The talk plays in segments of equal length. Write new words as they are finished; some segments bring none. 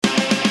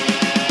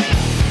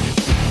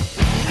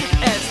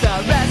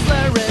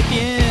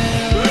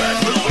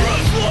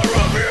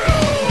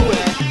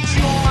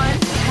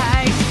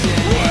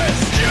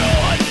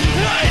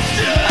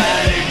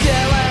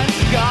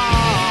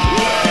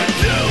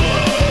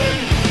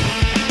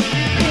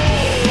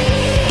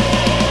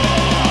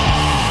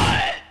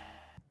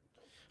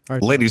All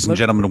right, Ladies and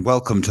gentlemen,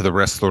 welcome to the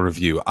Wrestler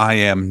Review. I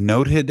am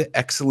noted,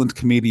 excellent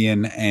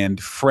comedian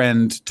and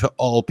friend to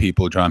all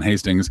people, John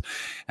Hastings,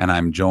 and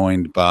I'm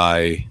joined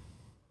by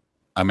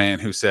a man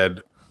who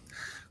said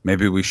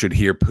maybe we should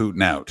hear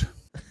Putin out.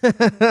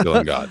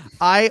 Dylan God.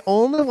 I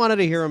only wanted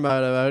to hear him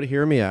out.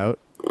 Hear me out.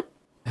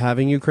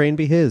 Having Ukraine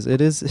be his.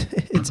 It is.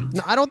 It's.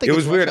 No, I don't think It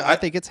was weird. I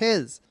think it's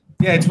his.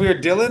 Yeah, it's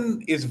weird.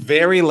 Dylan is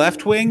very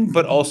left wing,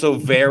 but also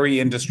very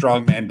into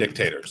strongman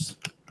dictators.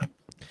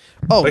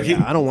 Oh, like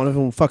yeah, I don't want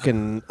to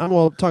fucking. I'm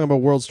talking about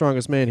world's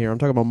strongest man here. I'm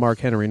talking about Mark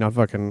Henry, not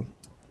fucking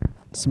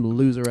some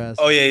loser ass.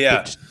 Oh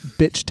yeah.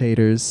 Bitch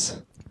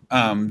taters.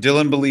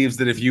 Dylan believes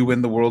that if you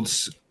win the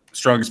world's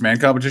strongest man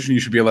competition, you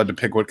should be allowed to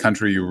pick what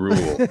country you rule.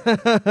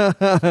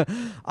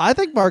 I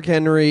think Mark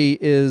Henry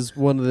is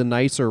one of the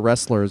nicer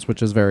wrestlers,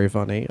 which is very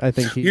funny. I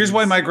think here's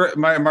why my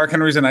Mark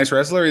Henry's a nice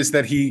wrestler is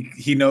that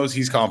he knows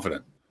he's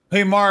confident.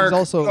 Hey Mark, he's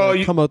also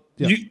you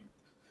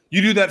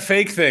do that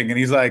fake thing, and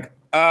he's like,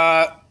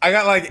 I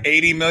got like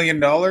 $80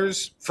 million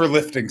for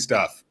lifting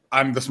stuff.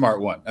 I'm the smart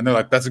one. And they're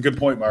like, that's a good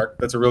point, Mark.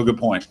 That's a real good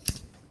point.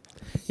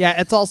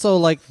 Yeah, it's also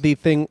like the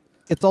thing.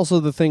 It's also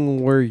the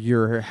thing where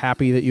you're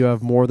happy that you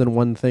have more than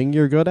one thing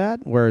you're good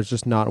at, where it's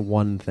just not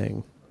one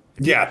thing.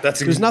 Yeah,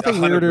 there's nothing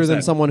 100%. Weirder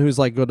than someone who's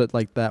like good at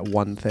like that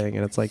one thing.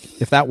 And it's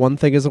like, if that one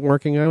thing isn't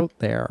working out,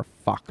 they're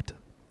fucked.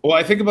 Well,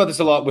 I think about this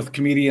a lot with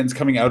comedians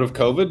coming out of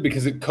COVID,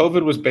 because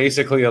COVID was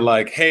basically a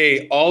like,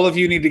 hey, all of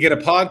you need to get a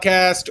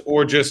podcast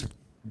or just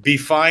be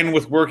fine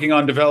with working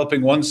on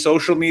developing one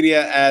social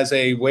media as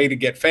a way to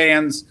get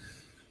fans.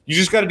 You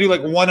just got to do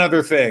like one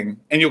other thing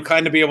and you'll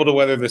kind of be able to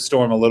weather the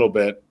storm a little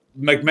bit,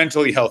 like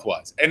mentally, health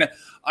wise. And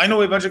I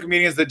know a bunch of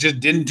comedians that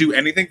just didn't do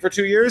anything for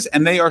 2 years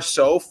and they are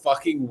so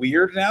fucking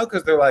weird now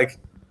because they're like,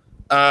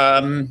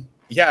 no,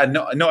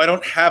 I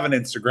don't have an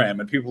Instagram.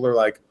 And people are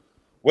like,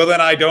 well, then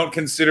I don't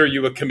consider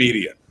you a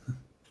comedian.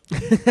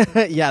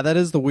 Yeah, that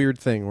is the weird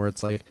thing where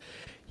it's like,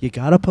 you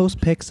got to post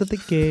pics at the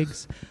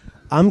gigs.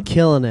 I'm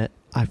killing it.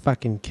 I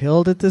fucking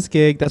killed at this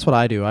gig. That's what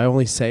I do. I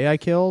only say I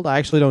killed. I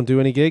actually don't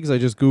do any gigs. I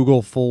just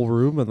Google full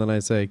room and then I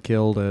say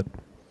killed it.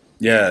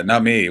 Yeah,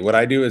 not me. What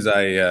I do is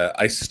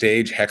I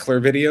stage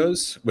heckler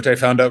videos, which I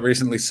found out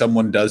recently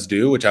someone does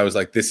do, which I was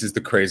like, this is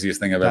the craziest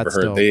thing I've ever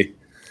heard. It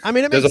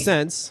makes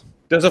sense.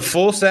 Does a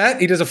full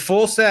set. He does a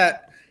full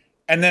set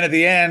and then at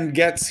the end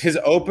gets his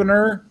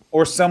opener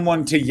or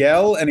someone to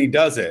yell and he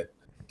does it.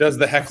 Does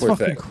the heckler That's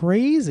thing. Fucking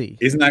crazy.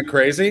 Isn't that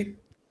crazy?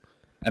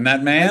 And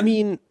that man? I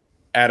mean,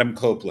 Adam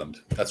Copeland.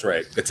 That's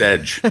right. It's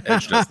Edge.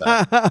 Edge does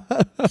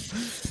that.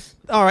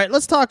 All right,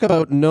 let's talk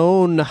about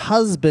known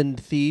husband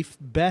thief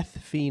Beth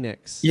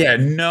Pheonix. Yeah,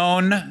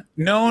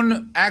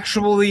 known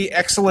actually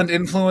excellent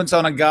influence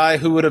on a guy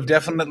who would have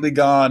definitely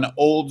gone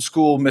old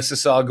school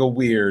Mississauga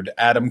weird,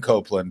 Adam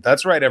Copeland.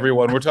 That's right,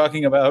 everyone. We're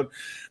talking about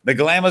the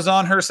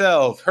Glamazon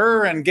herself.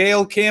 Her and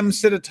Gail Kim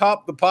sit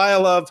atop the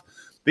pile of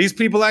these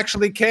people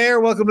actually care.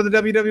 Welcome to the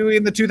WWE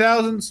in the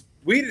 2000s.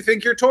 We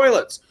think you're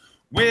toilets.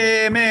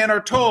 Women are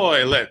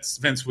toilets,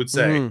 Vince would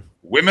say. Mm.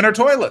 Women are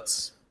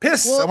toilets.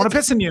 Piss. Well, I want to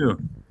piss in you.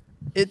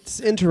 It's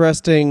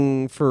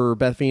interesting for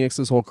Beth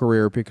Pheonix's whole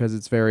career because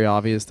it's very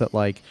obvious that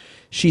like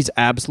she's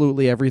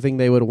absolutely everything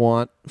they would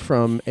want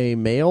from a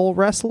male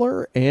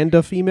wrestler and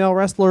a female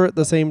wrestler at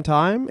the same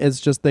time. It's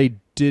just they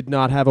did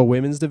not have a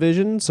women's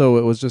division, so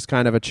it was just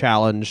kind of a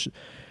challenge.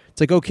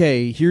 It's like,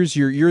 okay,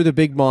 you're the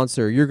big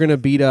monster. You're going to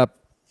beat up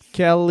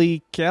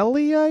Kelly,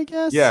 I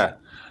guess? Yeah.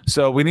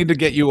 So we need to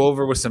get you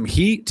over with some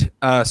heat.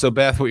 So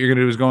Beth, what you're going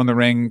to do is go in the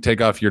ring, take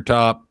off your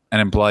top,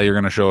 and imply you're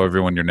going to show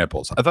everyone your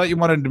nipples. I thought you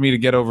wanted me to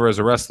get over as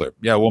a wrestler.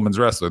 Yeah, woman's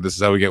wrestler. This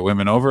is how we get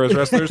women over as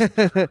wrestlers.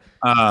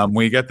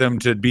 We get them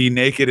to be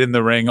naked in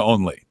the ring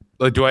only.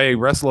 Like, do I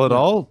wrestle at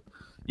all?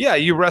 Yeah,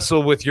 you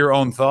wrestle with your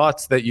own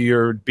thoughts that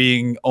you're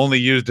being only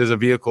used as a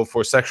vehicle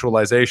for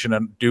sexualization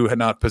and do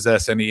not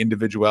possess any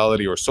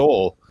individuality or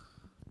soul.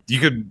 You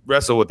could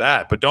wrestle with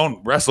that, but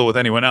don't wrestle with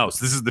anyone else.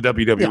 This is the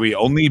WWE.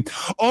 Yeah.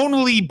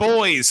 Only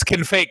boys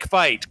can fake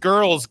fight.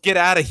 Girls, get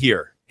out of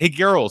here. Hey,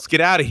 girls,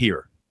 get out of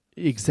here.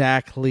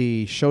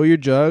 Exactly. Show your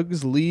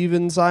jugs, leave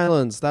in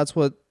silence. That's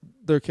what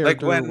their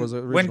character was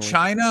originally. When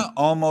China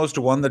almost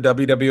won the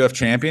WWF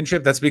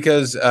championship, that's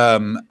because Vince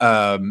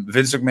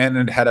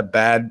McMahon had a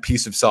bad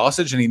piece of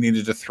sausage and he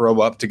needed to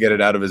throw up to get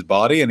it out of his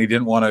body, and he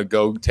didn't want to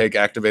go take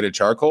activated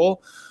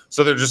charcoal.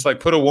 So they're just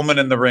like, put a woman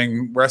in the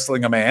ring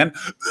wrestling a man.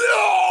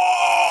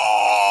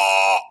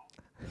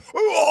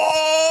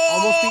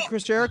 Almost beat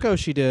Chris Jericho,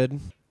 she did.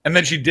 And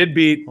then she did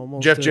beat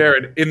Jeff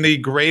Jarrett in the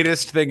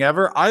greatest thing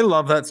ever. I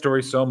love that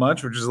story so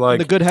much, which is like...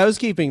 The Good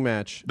Housekeeping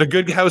match. The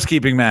Good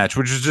Housekeeping match,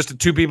 which is just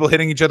two people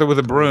hitting each other with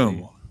a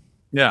broom.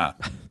 Yeah.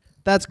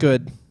 That's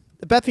good.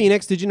 Beth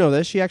Pheonix, did you know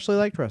this? She actually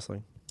liked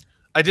wrestling.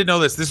 I did know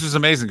this. This was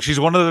amazing. She's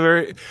one of the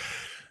very...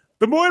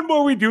 The more and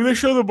more we do this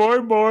show, the more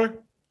and more...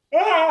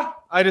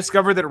 I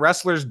discovered that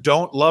wrestlers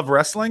don't love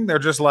wrestling. They're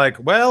just like,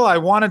 well, I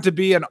wanted to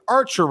be an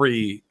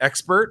archery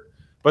expert,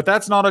 but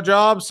that's not a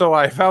job, so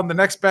I found the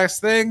next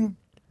best thing,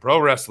 pro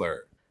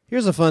wrestler.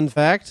 Here's a fun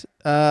fact.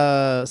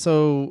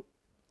 So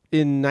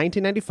in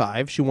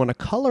 1995, she won a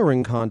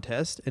coloring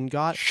contest and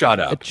got Shut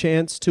a up.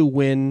 chance to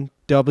win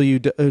to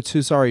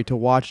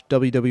watch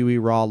WWE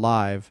Raw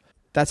live.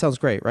 That sounds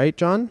great, right,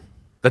 John?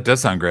 That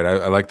does sound great.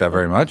 I like that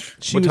very much.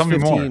 She Well, was tell me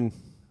more. 15.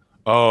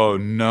 Oh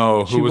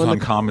no, who She was won on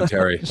the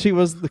commentary? She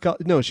was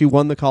she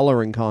won the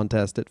coloring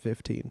contest at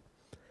 15.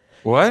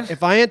 What?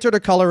 If I entered a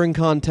coloring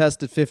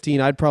contest at 15,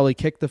 I'd probably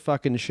kick the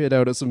fucking shit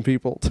out of some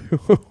people too.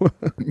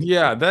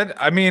 Yeah,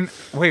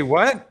 wait,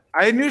 what?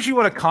 I knew she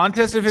won a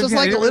contest at 15. Just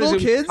like I didn't little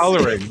realize it was kids.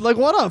 coloring. Like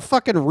what a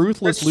fucking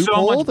ruthless That's so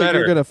loophole much that better.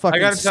 you're gonna fucking I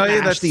gotta tell you,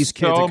 smash that's these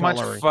kids so at much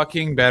coloring.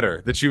 fucking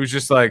better. That she was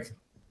just like,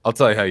 "I'll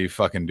tell you how you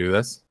fucking do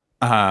this,"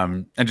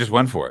 and just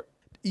went for it.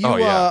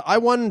 I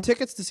won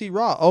tickets to see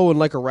Raw. Oh, and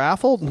like a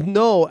raffle?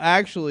 No,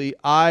 actually,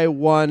 I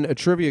won a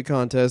trivia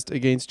contest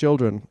against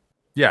children.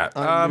 Yeah.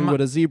 I knew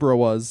what a zebra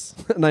was,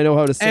 and I know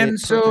how to say And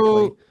it perfectly.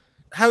 so,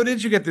 how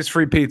did you get this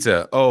free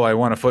pizza? Oh, I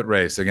won a foot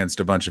race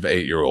against a bunch of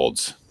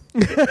 8-year-olds.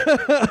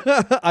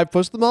 I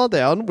pushed them all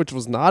down, which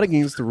was not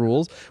against the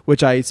rules,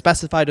 which I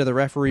specified to the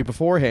referee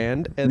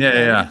beforehand, and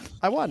then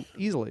I won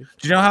easily.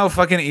 Do you know how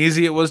fucking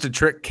easy it was to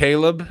trick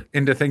Caleb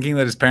into thinking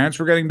that his parents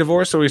were getting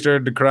divorced, so he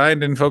started to cry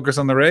and didn't focus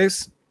on the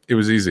race? It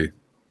was easy.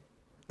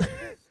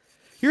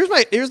 Here's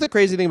the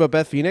crazy thing about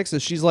Beth Pheonix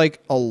is she's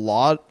like a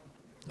lot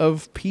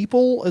of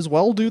people as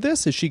well do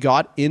this. Is she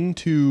got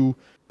into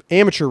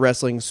amateur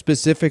wrestling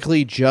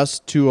specifically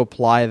just to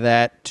apply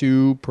that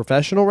to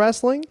professional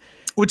wrestling?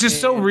 Which is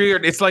so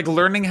weird. It's like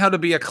learning how to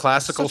be a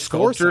classical Such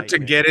sculptor foresight, to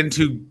man. get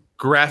into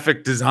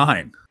graphic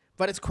design.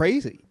 But it's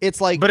crazy. It's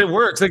like, But it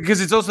works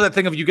because it's also that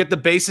thing of you get the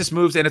basis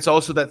moves, and it's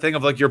also that thing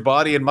of like your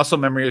body and muscle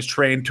memory is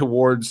trained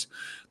towards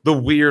the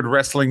weird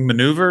wrestling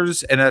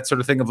maneuvers and that sort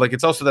of thing of like,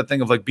 it's also that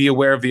thing of like, be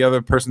aware of the other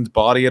person's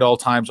body at all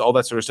times, all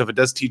that sort of stuff. It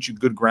does teach you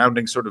good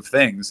grounding sort of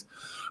things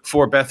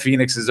for Beth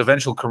Phoenix's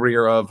eventual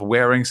career of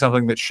wearing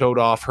something that showed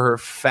off her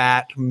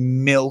fat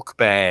milk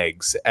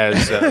bags,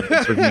 as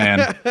Vince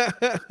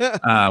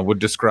McMahon would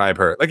describe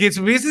her. Like, it's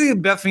basically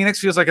Beth Phoenix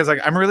feels like, it's like,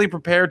 I'm really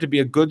prepared to be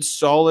a good,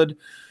 solid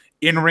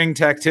in-ring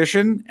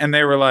tactician. And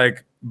they were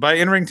like, by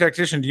in-ring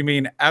tactician, do you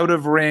mean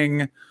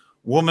out-of-ring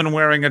woman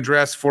wearing a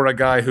dress for a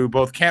guy who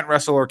both can't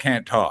wrestle or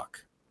can't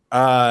talk?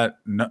 No.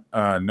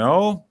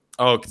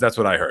 Oh, 'cause that's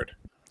what I heard.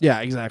 yeah,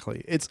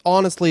 exactly. It's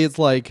honestly, it's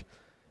like,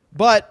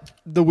 but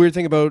the weird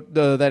thing about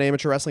that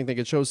amateur wrestling thing,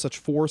 it shows such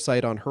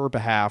foresight on her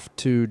behalf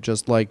to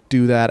just like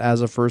do that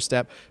as a first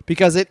step,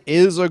 because it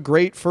is a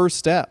great first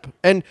step.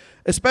 And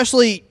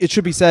especially, it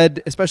should be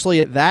said, especially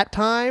at that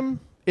time,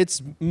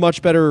 it's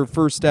much better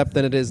first step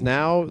than it is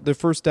now. The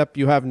first step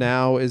you have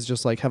now is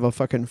just like have a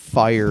fucking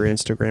fire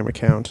Instagram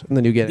account, and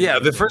then you get it. Yeah,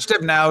 the first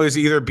step now is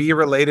either be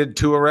related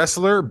to a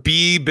wrestler,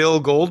 be Bill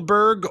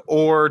Goldberg,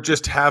 or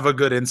just have a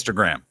good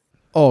Instagram.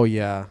 Oh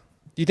yeah.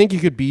 Do you think you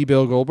could be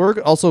Bill Goldberg?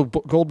 Also,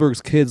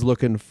 Goldberg's kid's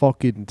looking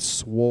fucking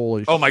swole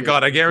as Oh my shit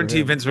God, I for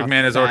guarantee him. Vince Not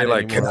McMahon is already fat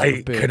like, can anymore,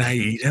 I big. can I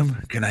eat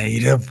him? Can I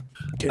eat him?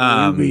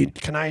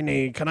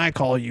 Can I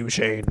call you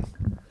Shane?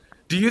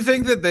 Do you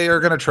think that they are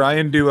going to try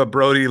and do a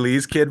Brody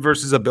Lee's kid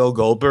versus a Bill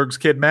Goldberg's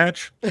kid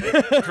match in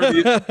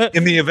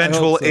the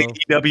eventual so.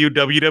 AEW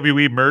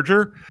WWE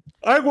merger?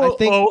 I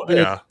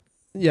think.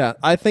 Yeah,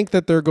 I think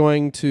that they're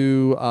going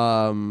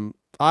to.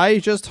 I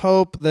just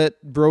hope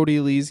that Brody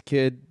Lee's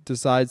kid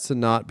decides to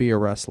not be a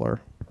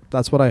wrestler.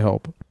 That's what I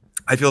hope.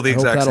 I feel the I hope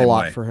exact that same a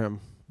lot way. for him.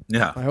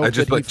 Yeah, I hope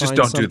just that he just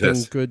finds don't do something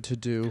this. good to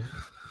do.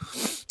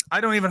 I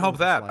don't even hope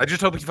that. I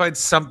just hope he finds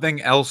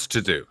something else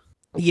to do.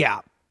 Yeah,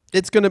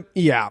 it's gonna.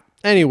 Yeah.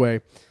 Anyway,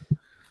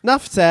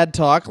 enough sad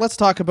talk. Let's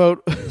talk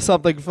about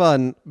something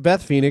fun.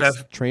 Beth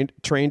Phoenix trained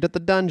at the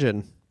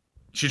dungeon.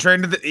 She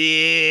trained at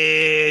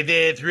the.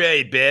 That's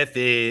right, Beth.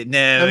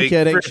 No, I'm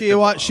kidding.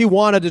 She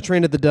wanted to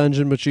train at the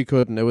dungeon, but she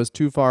couldn't. It was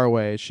too far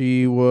away.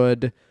 She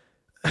would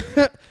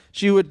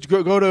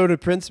go to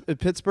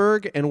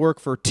Pittsburgh and work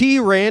for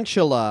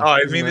Tarantula. Oh,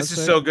 I mean, this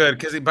is so good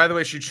because, by the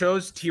way, she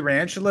chose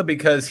Tarantula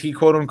because he,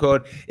 quote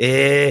unquote,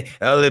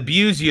 I'll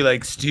abuse you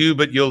like stew,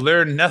 but you'll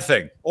learn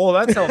nothing. Oh,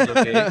 that sounds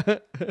okay.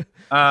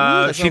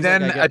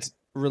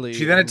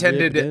 She then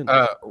attended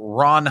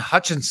Ron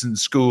Hutchinson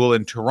School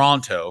in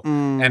Toronto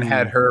and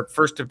had her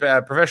first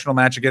professional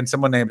match against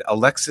someone named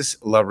Alexis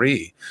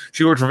Laree.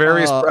 She worked for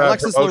various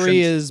Alexis promotions.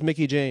 Laree is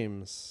Mickey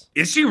James.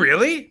 Is she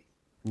really?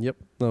 Yep,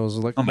 that was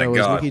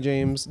God. Mickey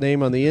James'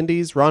 name on the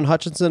Indies. Ron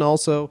Hutchinson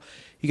also,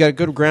 he got a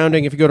good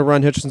grounding. If you go to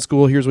Ron Hutchinson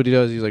School, here's what he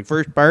does. He's like,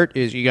 first part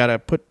is you got to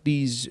put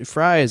these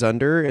fries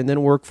under and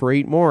then work for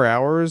 8 more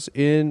hours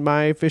in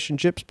my fish and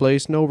chips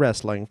place. No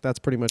wrestling. That's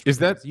pretty much. Is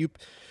that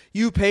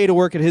you pay to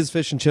work at his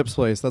fish and chips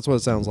place? That's what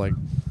it sounds like.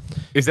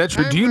 Is that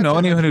true? Do you know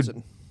anyone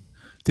who?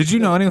 Did you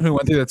know anyone who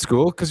went through that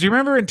school? Because you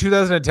remember in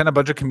 2010, a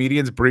bunch of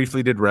comedians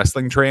briefly did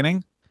wrestling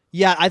training.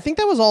 Yeah, I think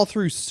that was all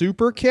through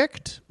Super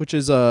Kicked, which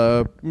is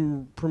a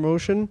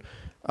promotion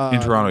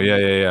In Toronto,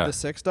 yeah. The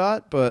 6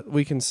 dot, but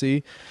we can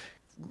see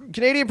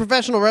Canadian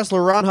professional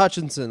wrestler Ron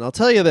Hutchinson. I'll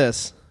tell you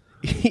this: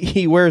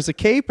 he wears a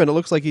cape, and it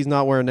looks like he's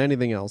not wearing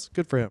anything else.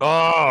 Good for him.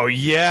 Oh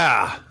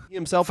yeah. He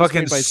himself was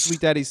trained by Sweet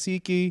Daddy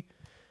Siki,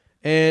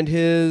 and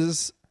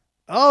his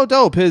Oh,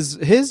 dope.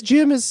 His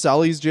gym is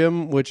Sully's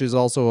gym, which is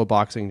also a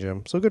boxing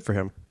gym. So good for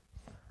him.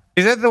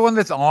 Is that the one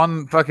that's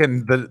on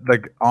fucking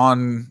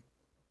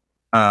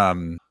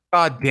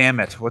God damn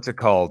it, what's it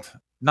called?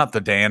 Not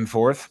the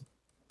Danforth.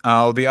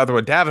 Oh, the other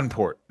one,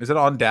 Davenport. Is it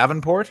on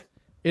Davenport?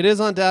 It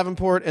is on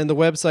Davenport, and the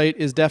website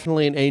is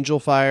definitely an Angel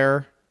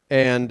Fire.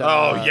 And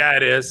Oh yeah,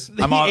 it is.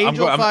 the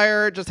Angel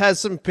Fire just has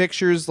some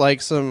pictures,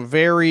 like some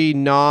very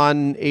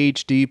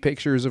non-HD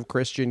pictures of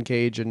Christian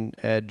Cage and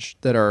Edge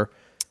that are.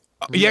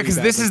 Really yeah, because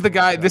this is the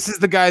guy. This is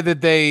the guy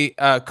that they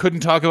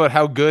couldn't talk about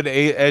how good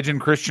Edge and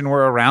Christian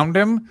were around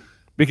him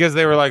because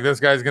they were like, "This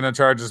guy's going to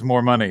charge us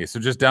more money, so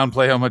just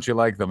downplay how much you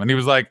like them." And he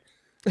was like,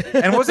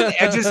 "And wasn't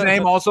Edge's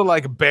name also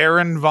like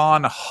Baron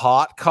von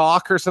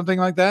Hotcock or something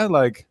like that?"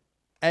 Like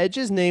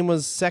Edge's name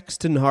was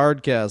Sexton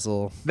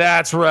Hardcastle.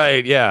 that's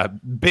right. Yeah,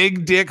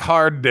 big dick,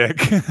 hard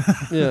dick.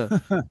 Yeah,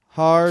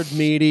 hard,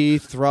 meaty,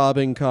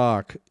 throbbing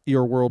cock.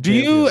 Your world. Do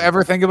you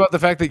ever think about the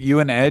fact that you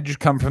and Edge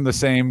come from the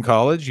same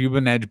college? You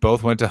and Edge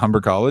both went to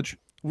Humber College.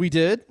 We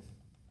did.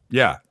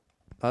 Yeah.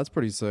 That's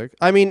pretty sick.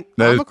 I mean,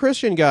 I'm a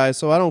Christian guy,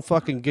 so I don't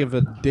fucking give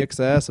a dick's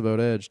ass about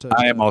Edge.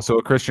 I am also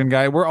a Christian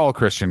guy. We're all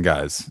Christian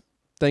guys.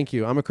 Thank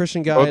you. I'm a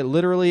Christian guy,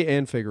 literally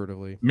and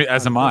figuratively.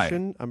 As am I.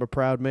 I'm a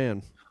proud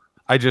man.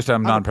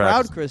 I'm not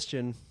proud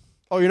Christian.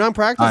 Oh, you're not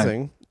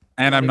practicing.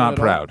 I'm not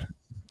proud.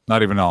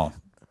 Not even all.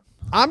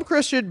 I'm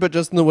Christian, but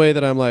just in the way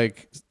that I'm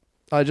like,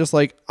 I would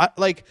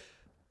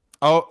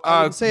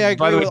say I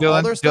agree with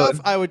all their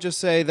stuff. I would just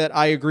say that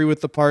I agree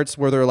with the parts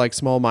where they're like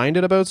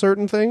small-minded about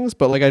certain things,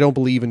 but like I don't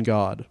believe in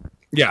God.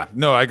 Yeah,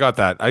 no, I got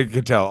that. I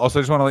could tell. Also,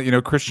 I just want to let you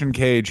know, Christian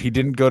Cage, he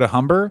didn't go to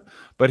Humber,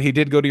 but he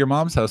did go to your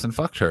mom's house and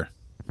fucked her.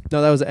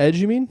 No, that was Edge,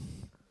 you mean?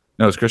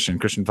 No, it's Christian.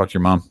 Christian fucked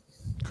your mom.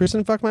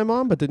 Christian fucked my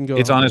mom, but didn't go.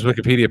 It's on his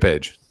Wikipedia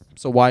page.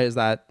 So why is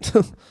that?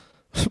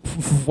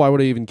 Why would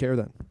I even care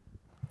then?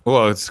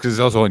 Well, it's because it's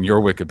also on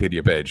your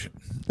Wikipedia page.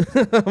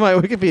 My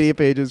Wikipedia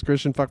page is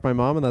Christian fucked my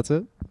mom, and that's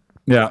it.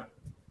 Yeah,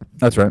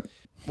 that's right.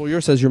 Well,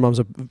 yours says your mom's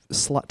a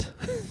slut.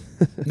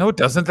 No, it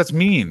doesn't. That's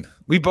mean.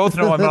 We both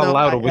know I'm not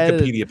allowed a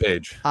Wikipedia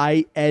page.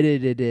 I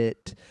edited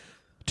it.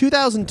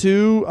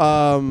 2002.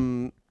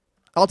 I'll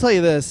tell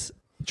you this: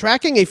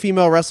 tracking a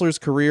female wrestler's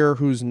career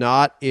who's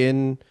not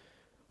in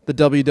the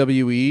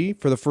WWE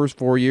for the first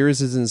 4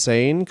 years is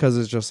insane because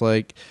it's just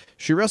like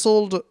she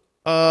wrestled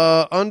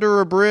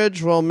under a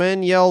bridge while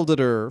men yelled at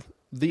her.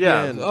 The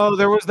end. Oh,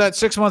 there was that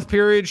 6-month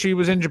period she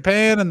was in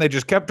Japan and they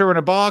just kept her in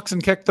a box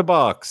and kicked the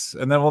box.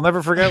 And then we'll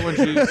never forget when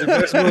she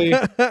successfully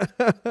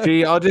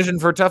she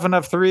auditioned for Tough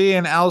Enough 3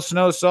 and Al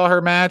Snow saw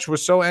her match,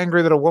 was so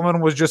angry that a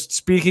woman was just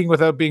speaking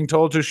without being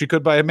told to she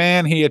could by a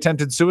man. He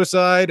attempted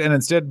suicide and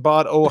instead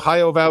bought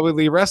Ohio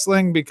Valley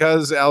Wrestling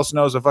because Al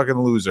Snow's a fucking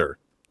loser.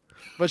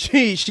 But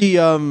she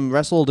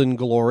wrestled in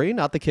Glory,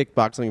 not the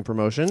kickboxing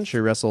promotion. She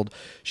successfully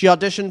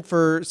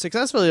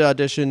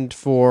auditioned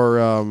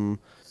for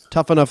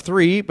Tough Enough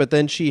 3, but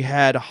then she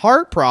had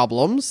heart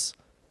problems.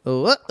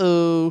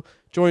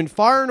 Joined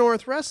Far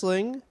North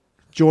Wrestling,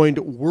 joined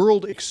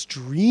World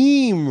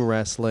Extreme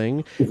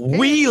Wrestling,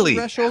 Really?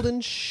 wrestled in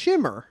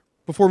Shimmer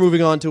before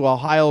moving on to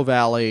Ohio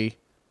Valley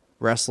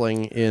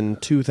Wrestling in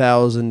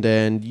 2000,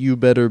 and you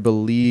better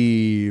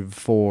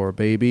believe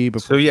baby.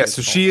 So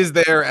she is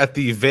there at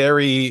the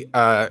very.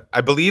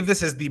 I believe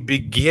this is the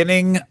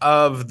beginning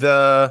of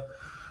the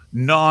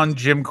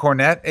non-Jim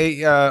Cornette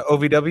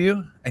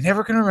OVW. I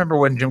never can remember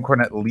when Jim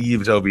Cornette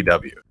leaves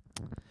OVW.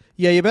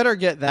 Yeah, you better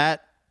get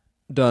that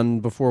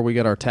done before we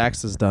get our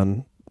taxes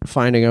done.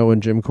 Finding out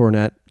when Jim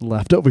Cornette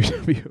left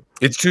OVW.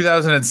 It's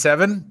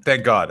 2007.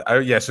 Thank God.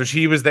 So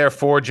she was there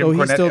for Jim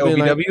Cornette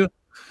OVW.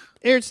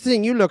 Here's the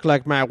thing. You look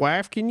like my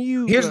wife. Can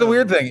you? Here's the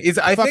weird thing: is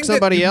I fuck think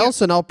somebody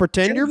else and I'll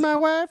pretend you're my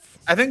wife.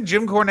 I think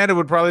Jim Cornette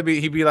would probably be.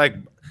 He'd be like,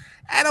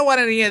 I don't want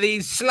any of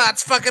these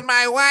sluts fucking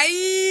my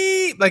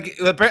wife. Like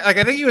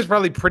I think he was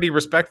probably pretty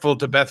respectful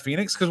to Beth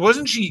Pheonix because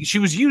wasn't she? She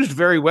was used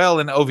very well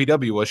in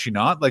OVW, was she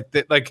not? Like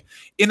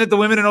in it, the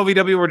women in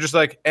OVW were just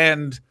like,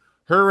 and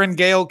her and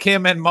Gail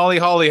Kim and Molly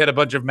Holly had a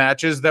bunch of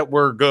matches that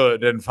were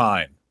good and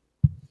fine.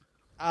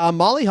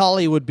 Molly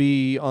Holly would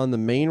be on the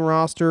main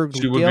roster.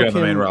 She would be on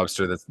the main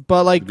roster.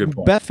 But like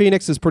Beth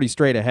Pheonix is pretty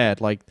straight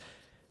ahead. Like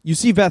you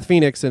see Beth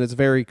Pheonix and it's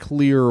very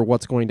clear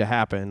what's going to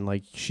happen.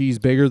 Like she's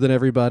bigger than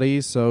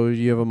everybody, so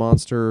you have a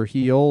monster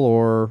heel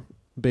or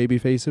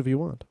babyface if you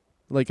want.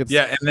 Like it's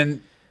and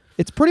then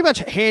it's pretty much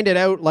handed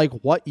out like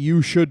what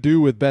you should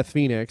do with Beth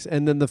Pheonix,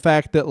 and then the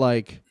fact that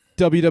like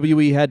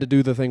WWE had to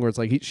do the thing where it's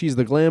like she's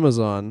the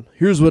Glamazon.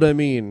 Here's what I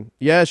mean.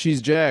 Yeah,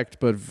 she's jacked,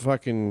 but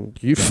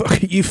you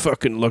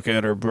fucking look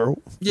at her,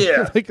 bro.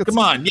 Yeah, come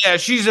on. Yeah,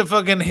 she's a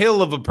fucking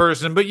hill of a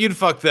person, but you'd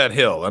fuck that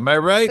hill. Am I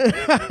right?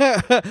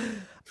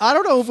 I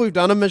don't know if we've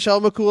done a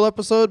Michelle McCool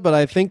episode, but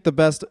I think the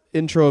best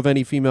intro of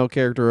any female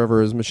character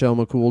ever is Michelle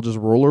McCool just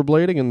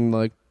rollerblading and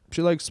like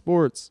she likes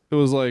sports. It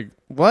was like,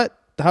 what?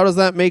 How does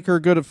that make her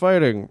good at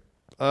fighting?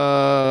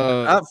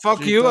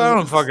 Fuck you. I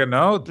don't fucking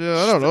know. Yeah,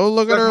 I don't know.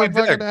 Look at her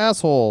fucking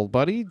asshole,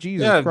 buddy.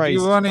 Jesus Christ.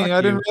 Giovanni,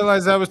 I didn't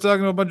realize I was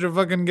talking to a bunch of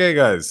fucking gay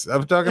guys. I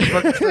was talking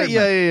fucking straight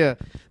yeah.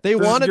 They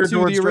wanted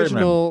to. The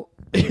original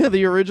Yeah,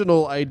 the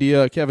original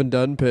idea Kevin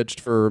Dunn pitched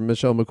for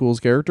Michelle McCool's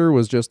character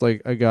was just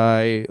like a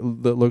guy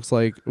that looks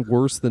like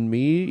worse than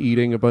me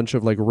eating a bunch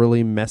of like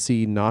really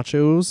messy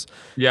nachos.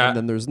 And Yeah.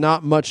 then there's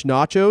not much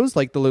nachos,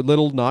 like the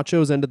little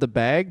nachos end of the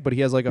bag, but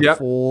he has like a Yep.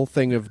 full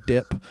thing of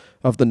dip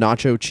of the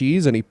nacho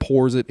cheese and he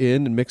pours it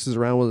in and mixes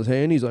around with his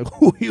hand. He's like,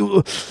 "Oh,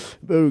 you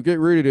better get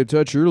ready to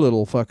touch your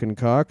little fucking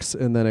cocks."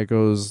 And then it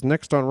goes,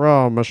 "Next on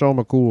Raw, Michelle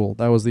McCool."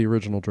 That was the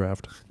original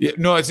draft. Yeah,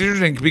 no, it's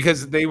interesting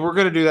because they were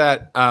going to do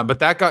that, but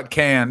that got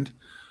canned.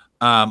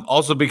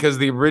 Also, because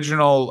the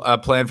original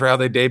plan for how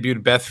they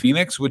debuted Beth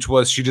Phoenix, which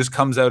was she just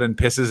comes out and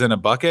pisses in a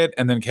bucket,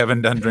 and then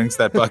Kevin Dunn drinks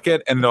that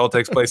bucket, and it all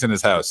takes place in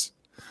his house.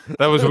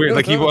 That was weird.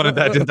 Like he wanted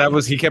that. That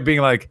was he kept being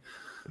like,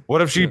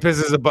 "What if she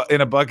pisses in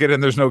a bucket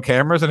and there's no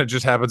cameras, and it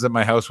just happens at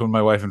my house when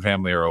my wife and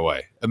family are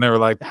away?" And they were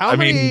like, How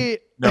many?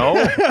 no."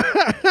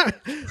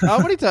 How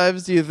many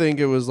times do you think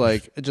it was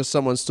like just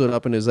someone stood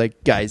up and is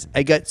like, "Guys,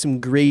 I got some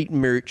great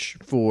merch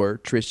for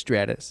Trish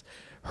Stratus,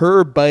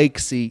 her bike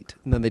seat,"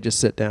 and then they just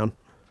sit down.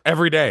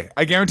 Every day.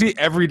 I guarantee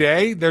every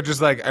day they're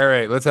just like, all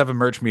right, let's have a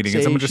merch meeting. And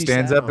Say someone just she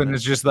stands sat up on and it.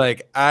 is just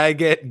like, I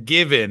get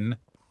given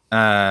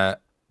uh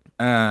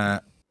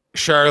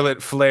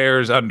Charlotte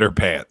Flair's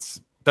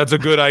underpants. That's a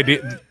good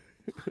idea.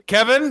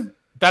 Kevin,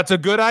 that's a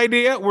good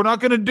idea. We're not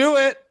gonna do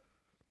it,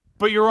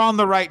 but you're on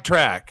the right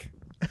track.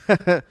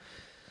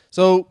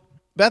 So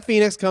Beth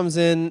Phoenix comes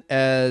in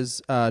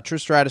as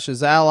Trish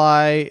Stratus's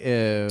ally.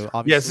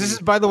 Obviously, Yes, this is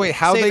by the way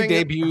how they saving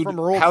it from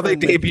her old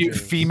friend Mickie James.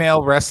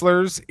 female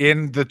wrestlers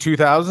in the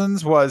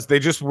 2000s was they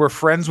just were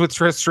friends with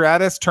Trish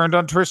Stratus, turned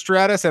on Trish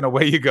Stratus, and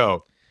away you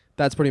go.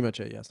 That's pretty much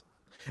it, yes.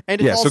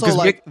 And it's Yeah, so also 'cause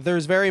like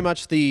there's very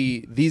much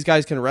the these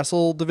guys can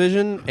wrestle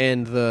division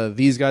and the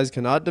these guys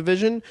cannot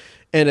division.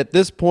 And at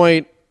this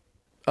point,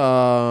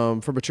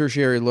 from a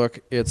tertiary look,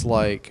 it's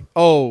like,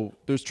 oh,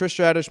 there's Trish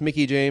Stratus,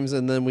 Mickie James,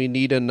 and then we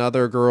need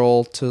another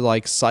girl to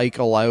like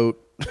cycle out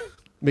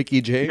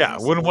Mickie James. Yeah,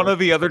 when one of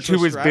the other two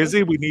Trish is Stratus?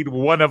 busy, we need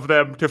one of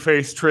them to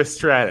face Trish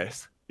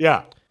Stratus.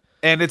 Yeah.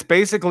 And it's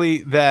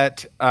basically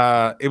that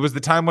it was the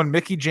time when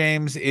Mickie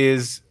James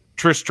is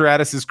Trish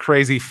Stratus's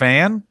crazy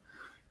fan.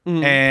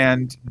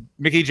 And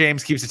Mickie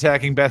James keeps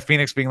attacking Beth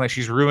Phoenix, being like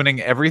she's ruining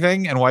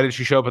everything. And why did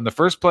she show up in the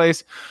first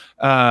place?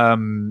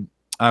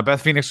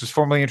 Beth Phoenix was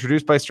formally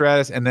introduced by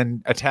Stratus and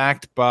then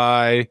attacked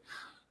by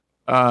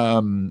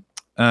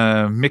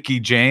Mickie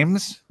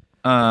James.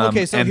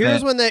 Okay, so and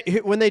here's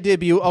then- when they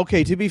debut.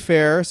 Okay, to be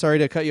fair, sorry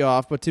to cut you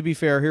off, but to be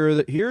fair,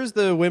 here's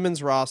the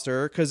women's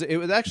roster because it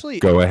was actually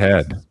Go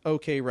ahead.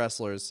 okay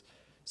wrestlers.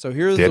 So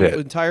here's Did the it.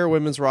 entire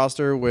women's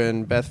roster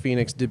when Beth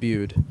Phoenix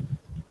debuted.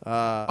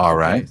 All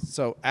right.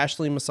 So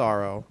Ashley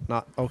Massaro,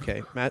 not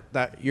okay. Matt,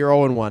 that you're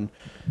 0-1.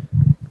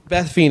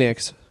 Beth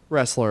Phoenix,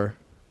 wrestler.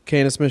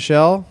 Candice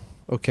Michelle,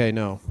 okay,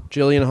 no.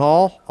 Jillian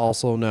Hall,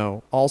 also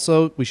no.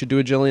 Also, we should do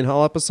a Jillian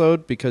Hall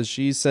episode because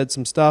she said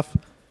some stuff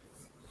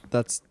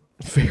that's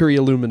very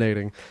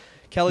illuminating.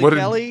 What did-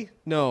 Kelly,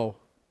 no.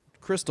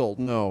 Crystal,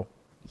 no.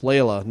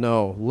 Layla,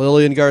 no.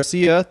 Lillian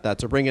Garcia,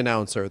 that's a ring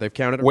announcer. They've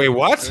counted her. Wait,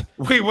 what?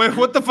 Wait,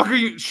 what the fuck are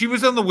you? She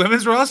was on the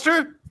women's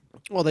roster?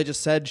 Well, they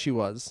just said she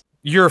was.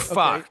 You're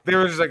fucked. They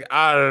were just like,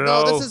 I don't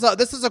know. No,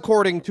 this is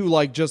according to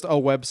like just a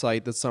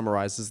website that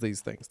summarizes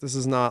these things. This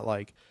is not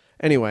like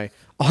anyway.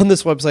 On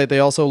this website, they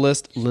also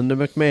list Linda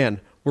McMahon.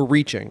 We're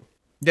reaching.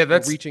 Yeah,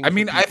 that's. reaching I for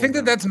mean, I people think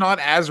that now. that's not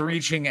as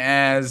reaching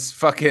as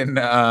fucking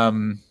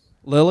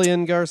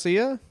Lillian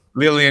Garcia.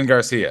 Lillian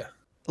Garcia.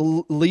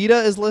 Lita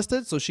is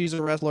listed, so she's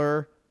a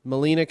wrestler.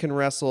 Melina can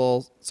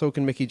wrestle. So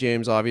can Mickie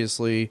James,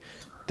 obviously.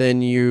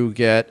 Then you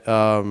get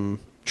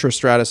Trish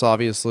Stratus,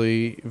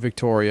 obviously,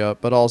 Victoria,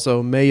 but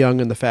also Mae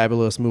Young and the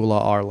Fabulous Moolah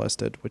are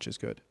listed, which is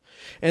good.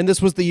 And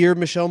this was the year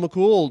Michelle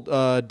McCool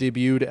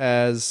debuted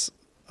as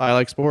I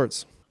Like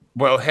Sports.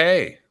 Well,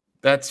 hey,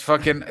 that's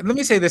fucking. Let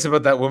me say this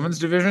about that women's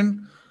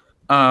division.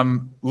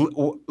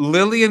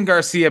 Lillian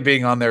Garcia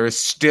being on there is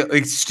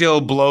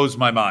still blows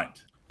my mind.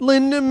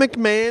 Linda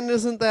McMahon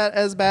isn't that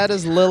as bad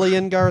as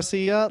Lillian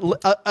Garcia?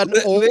 An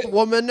old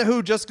woman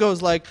who just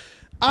goes like,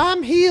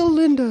 "I'm heel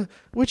Linda,"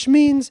 which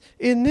means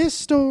in this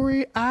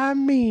story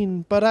I'm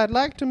mean, but I'd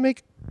like to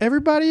make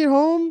everybody at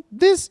home.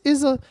 This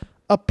is a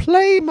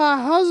play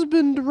my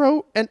husband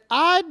wrote, and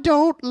I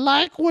don't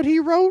like what he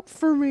wrote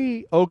for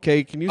me.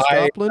 Okay, can you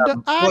stop,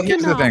 Linda? I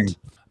Here's the cannot. thing.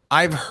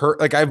 I've heard,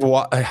 like, how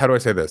do I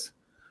say this?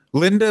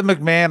 Linda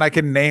McMahon, I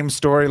can name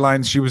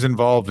storylines she was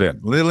involved in.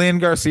 Lillian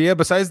Garcia,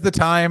 besides the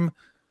time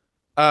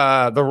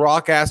The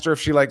Rock asked her if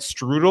she liked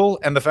strudel,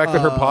 and the fact that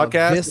her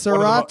podcast is one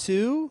of the Viscera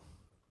too.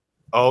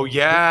 Oh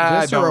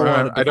yeah, Viscera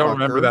wanted to I don't fuck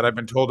remember her. that. I've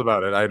been told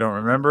about it. I don't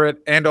remember it.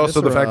 And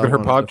also the Viscera fact that her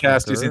wanted to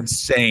podcast fuck is her.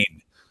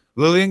 insane.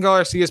 Lillian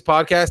Garcia's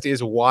podcast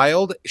is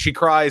wild. She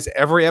cries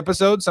every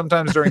episode,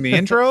 sometimes during the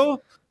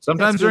intro,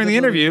 sometimes That's good during the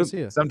that Lillian interview,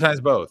 Garcia.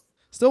 sometimes both.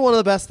 Still, one of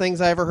the best things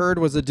I ever heard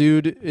was a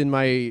dude in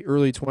my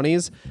early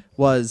 20s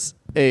was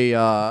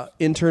a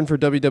intern for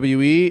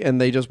WWE, and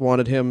they just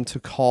wanted him to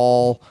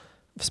call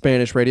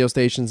Spanish radio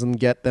stations and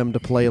get them to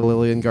play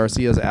Lillian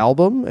Garcia's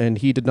album, and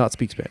he did not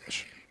speak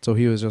Spanish. So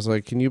he was just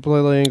like, "Can you play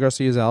Lillian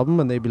Garcia's album?"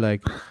 And they'd be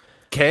like,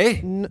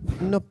 ¿Qué?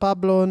 No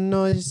Pablo,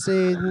 no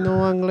say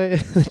no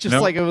English. Just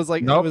Nope. like it was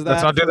like Nope. it was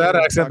Let's that not do that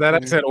for accent. That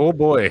fucking- accent. Oh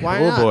boy. Why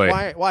Oh not?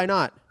 boy. Why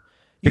not?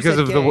 You Because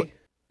said of gay.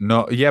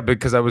 no. Yeah,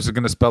 because I was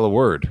going to spell a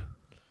word.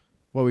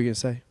 What were you gonna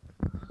say?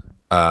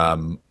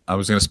 I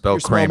was going to spell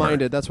You're Kramer.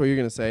 small-minded. That's what you're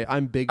gonna say.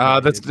 I'm big.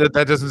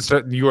 That doesn't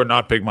start. You are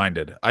not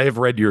big-minded. I have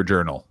read your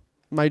journal.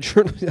 My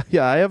journal.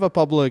 Yeah, I have a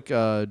public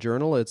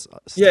journal. It's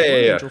Yeah.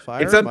 Angel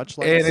Fire, It's on, much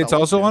like and it's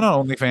also on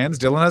Selling. OnlyFans.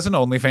 Dylan has an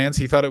OnlyFans.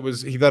 He thought it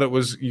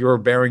was you're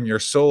bearing your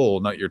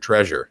soul, not your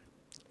treasure.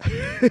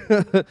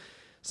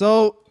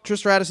 So Trish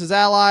Stratus'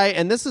 ally,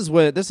 and this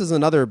is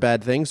another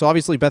bad thing. So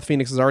obviously Beth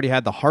Phoenix has already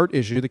had the heart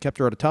issue that kept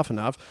her out of Tough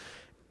Enough,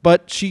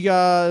 but she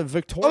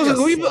Victoria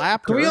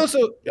slapped can her. we also?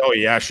 Oh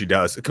yeah, she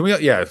does. Can we?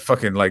 Yeah,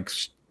 fucking like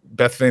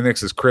Beth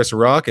Phoenix is Chris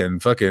Rock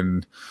and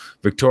fucking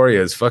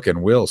Victoria is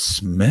fucking Will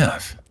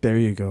Smith. There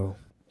you go.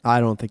 I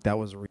don't think that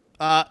was real.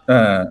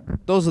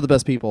 Those are the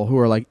best people who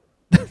are like,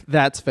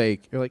 that's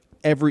fake. You're like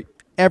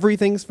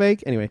everything's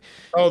fake. Anyway.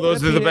 Oh,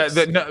 those Beth are the best.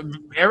 Phoenix- No,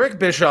 Eric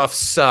Bischoff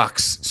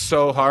sucks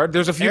so hard.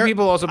 There's a few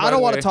people also. I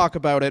don't want to talk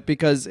about it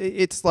because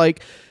it's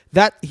like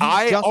that. He's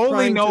just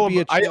trying to be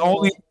a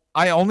troll.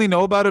 I only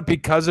know about it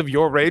because of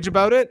your rage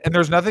about it, and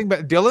there's nothing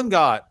but Dylan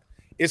Gott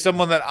is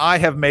someone that I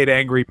have made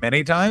angry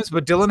many times,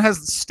 but Dylan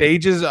has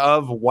stages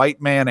of white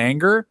man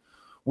anger,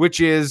 which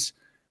is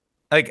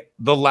like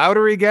the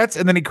louder he gets,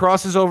 and then he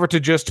crosses over to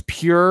just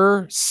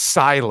pure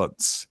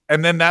silence,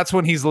 and then that's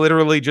when he's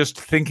literally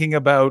just thinking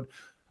about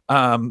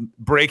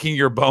breaking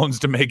your bones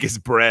to make his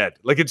bread.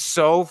 Like it's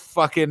so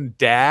fucking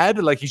dad.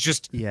 Like he's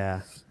just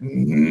Yeah.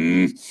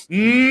 I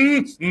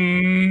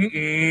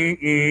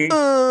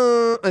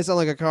I sound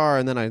like a car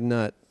and then I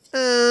nut.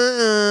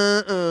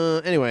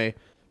 Anyway,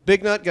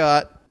 Big Nut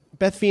got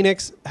Beth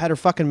Phoenix had her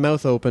fucking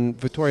mouth open.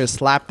 Victoria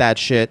slapped that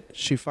shit.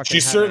 She fucking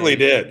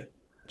did.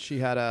 She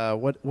had a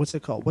what's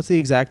it called? What's the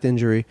exact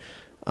injury?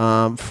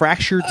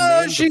 Fractured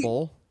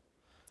mandible.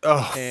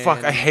 Oh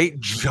fuck! I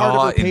hate Part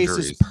jaw of her face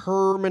injuries. is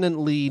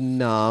permanently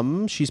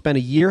numb. She spent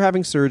a year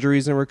having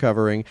surgeries and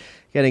recovering,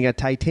 getting a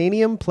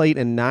titanium plate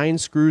and 9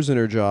 screws in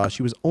her jaw.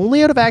 She was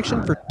only out of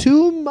action for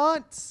 2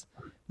 months.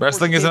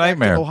 Wrestling before is she a came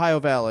back to nightmare. Ohio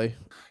Valley.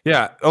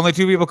 Yeah, only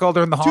 2 people called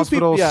her in the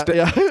hospital. people,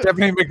 yeah.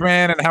 Stephanie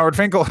McMahon and Howard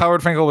Finkel.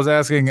 Howard Finkel was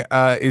asking,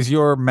 "Is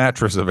your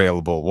mattress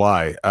available?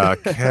 Why?"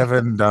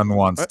 Kevin Dunn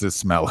wants to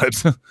smell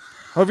it.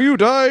 Have you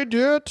died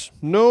yet?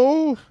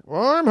 No.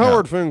 I'm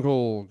Howard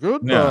Finkel.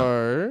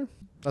 Goodbye.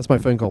 That's my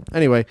Finkel.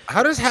 Anyway,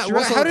 How did She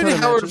wrestled Howard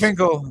matches.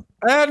 Finkel?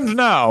 And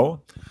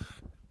now,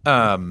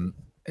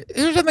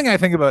 here's something I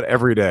think about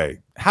every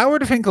day.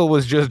 Howard Finkel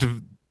was just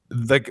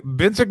like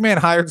Vince McMahon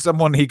hired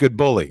someone he could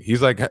bully.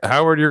 He's like,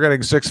 Howard, you're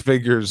getting 6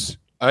 figures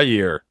a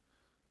year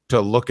to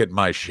look at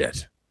my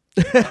shit.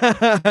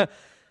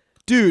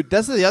 dude,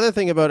 that's the other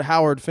thing about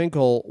Howard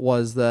Finkel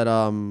was that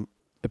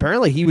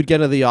apparently he would get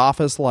into the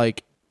office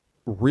like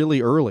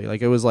really early.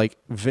 Like it was like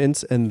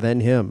Vince and then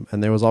him,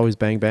 and there was always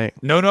bang bang.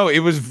 No, it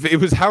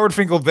was Howard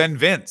Finkel then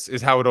Vince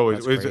is how it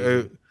always That's was.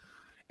 crazy.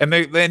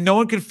 And no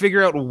one could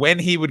figure out when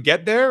he would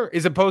get there,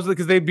 as opposed to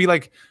because they'd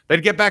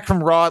get back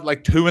from Raw at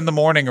like 2 a.m.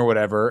 or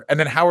whatever, and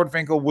then Howard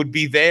Finkel would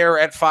be there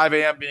at 5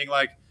 a.m. being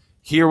like,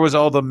 "Here was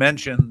all the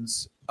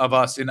mentions of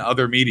us in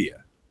other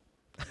media."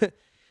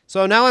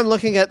 So now I'm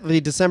looking at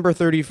the December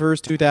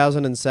 31st,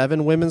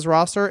 2007 women's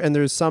roster, and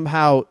there's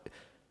somehow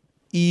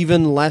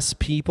even less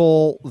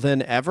people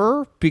than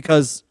ever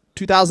because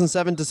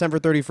 2007 December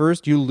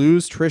 31st, you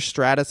lose Trish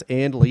Stratus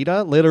and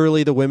Lita.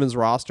 Literally, the women's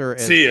roster,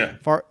 See ya.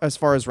 as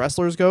far as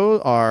wrestlers go,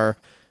 are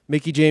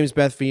Mickie James,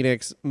 Beth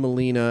Phoenix,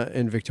 Melina,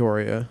 and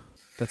Victoria.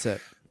 That's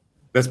it.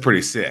 That's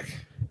pretty sick.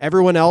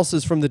 Everyone else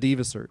is from the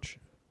Diva Search.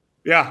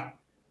 Yeah,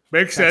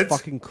 makes That's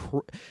sense. fucking.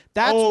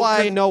 That's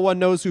why no one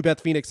knows who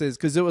Beth Phoenix is,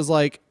 because it was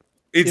like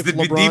It's if the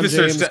LeBron Diva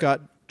Search. James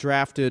got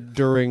drafted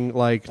during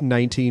like the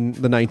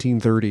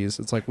 1930s.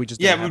 It's like we just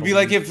Yeah, don't it have would a be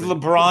like league if for-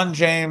 LeBron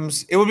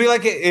James. It would be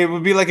like if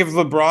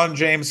LeBron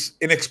James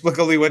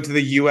inexplicably went to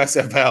the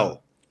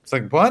USFL. It's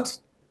like what?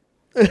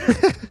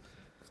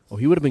 Oh,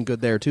 he would have been good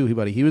there too,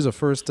 buddy. He was a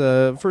first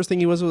thing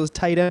he was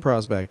tight end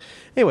prospect.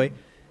 Anyway,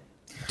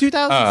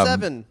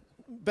 2007.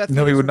 Beth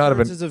no, he Phoenix would not have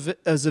returns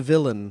as a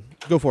villain.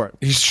 Go for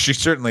it. She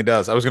certainly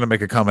does. I was going to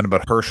make a comment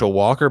about Herschel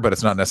Walker, but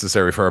it's not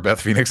necessary for our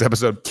Beth Phoenix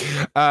episode.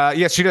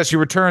 Yes, she does. She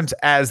returns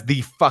as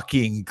the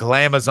fucking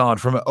Glamazon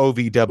from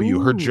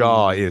OVW. Her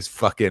jaw is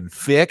fucking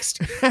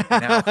fixed.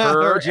 Now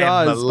her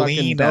jaw and is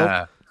fucking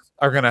Melina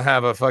are going to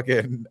have a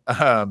fucking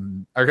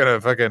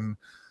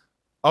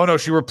Oh no,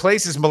 she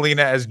replaces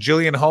Melina as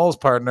Jillian Hall's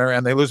partner,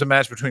 and they lose a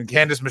match between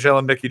Candice Michelle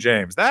and Mickie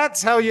James.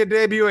 That's how you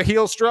debut a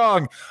heel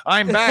strong.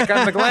 I'm back.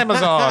 I'm the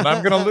Glamazon.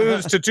 I'm gonna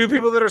lose to 2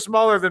 people that are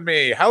smaller than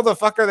me. How the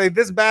fuck are they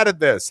this bad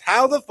at this?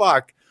 How the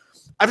fuck?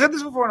 I've said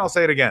this before, and I'll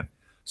say it again.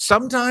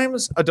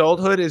 Sometimes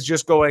adulthood is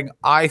just going,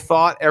 I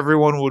thought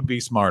everyone would be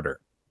smarter.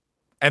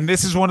 And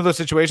this is one of those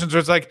situations where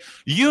it's like,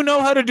 you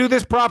know how to do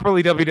this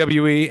properly,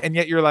 WWE, and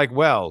yet you're like,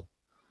 well,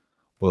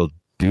 we'll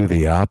do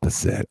the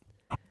opposite.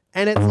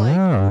 And it's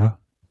like,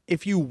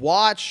 if you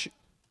watch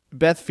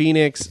Beth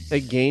Phoenix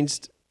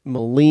against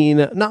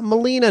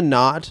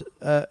not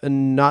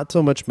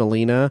so much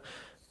Melina,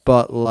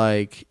 but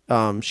like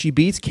she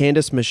beats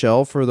Candice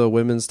Michelle for the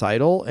women's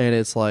title, and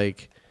it's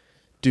like,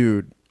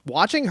 dude,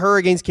 watching her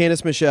against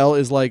Candice Michelle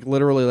is like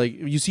literally like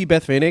you see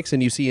Beth Phoenix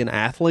and you see an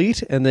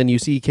athlete, and then you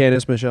see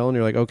Candice Michelle and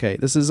you're like, okay,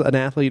 this is an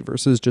athlete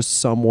versus just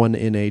someone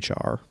in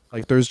HR.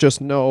 Like there's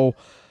just no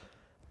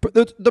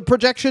the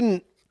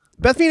projection.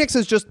 Beth Phoenix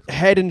is just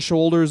head and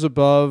shoulders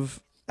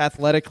above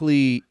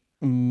athletically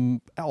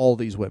all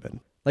these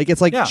women. Like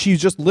it's like she's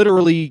just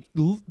literally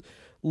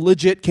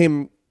legit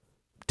came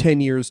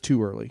 10 years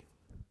too early.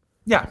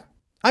 Yeah.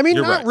 I mean,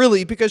 You're not right.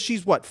 really, because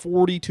she's what,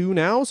 42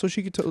 now, so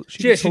she could.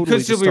 She Yeah, could she totally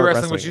could still just be start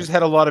wrestling, but she just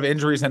had a lot of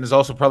injuries and is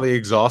also probably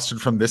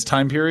exhausted from this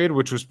time period,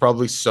 which was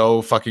probably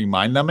so fucking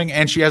mind numbing.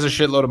 And she has a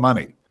shitload of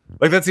money.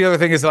 Like that's the other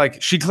thing is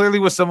like she clearly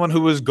was someone who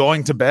was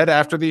going to bed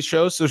after these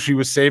shows, so she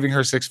was saving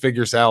her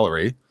 6-figure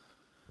salary,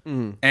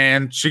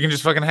 and she can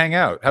just fucking hang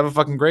out, have a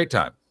fucking great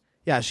time.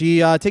 Yeah, she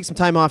takes some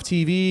time off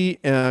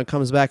TV,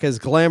 comes back as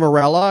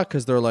Glamorella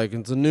because they're like,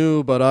 it's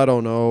new, but I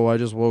don't know. I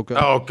just woke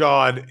up. Oh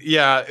God,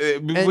 yeah.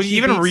 And she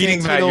Even beat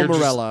reading that, Santino you're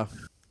Marella.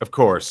 just, of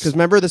course, Because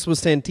remember, this was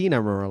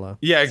Santina Marella.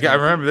 yeah. I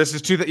remember this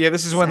is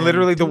this is when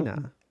literally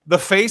Santina. the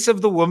face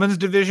of the women's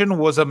division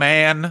was a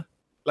man.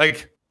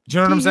 Like, do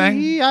you know what I'm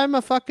saying? I'm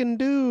a fucking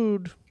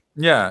dude.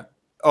 Yeah.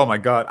 Oh my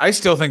God, I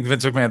still think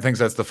Vince McMahon thinks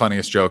that's the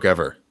funniest joke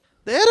ever.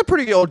 They had a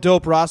pretty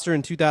dope roster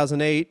in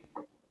 2008.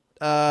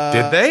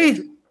 Did they?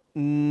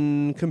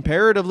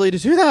 Comparatively to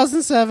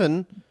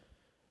 2007.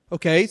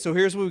 Okay, so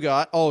here's what we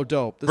got. Oh,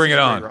 dope. This Bring is it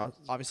a on. great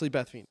roster. Obviously,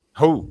 Beth Phoenix.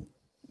 Who?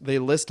 They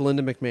list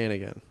Linda McMahon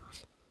again.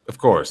 Of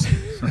course.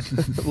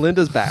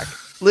 Linda's back.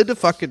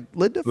 Linda's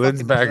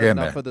Lynn's back in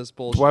enough there. of this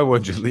bullshit. Why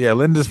would you? Yeah,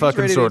 Linda's She's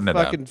fucking ready sorting to it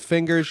out. fucking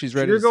fingers. She's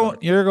ready.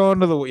 You're going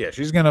to the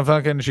she's gonna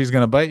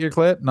bite your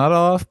clit, not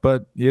off,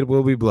 but it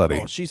will be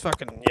bloody. Oh, she's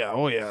fucking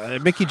Oh yeah.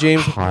 Mickey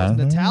James.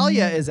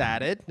 Natalia is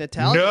at it.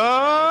 Natalia.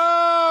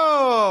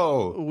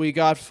 No. We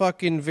got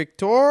fucking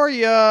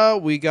Victoria.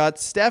 We got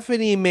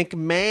Stephanie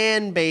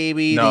McMahon,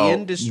 baby. No, the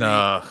industry.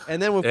 no.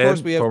 And then of And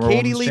course we have former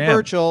Katie women's Lee champ.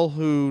 Burchill,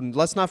 who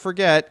let's not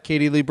forget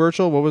Katie Lee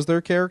Burchill. What was their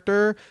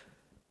character?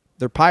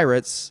 They're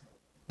pirates.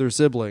 They're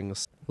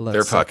siblings.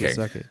 They're fucking.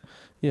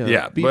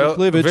 Yeah, Beat well,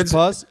 cleavage Vince-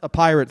 plus a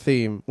pirate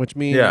theme, which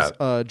means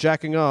Yeah.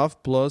 jacking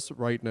off plus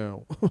right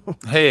now.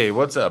 Hey,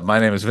 what's up? My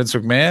name is Vince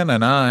McMahon,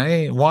 and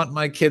I want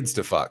my kids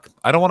to fuck.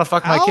 I don't want to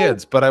fuck my How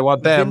kids, but I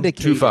want them to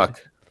vindicated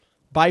fuck.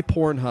 By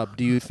Pornhub,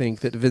 do you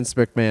think that Vince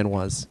McMahon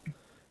was?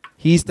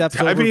 He steps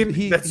over. I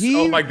mean,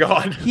 oh my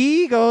God.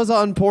 He goes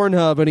on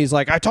Pornhub and he's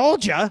like, "I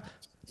told you,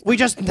 we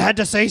just had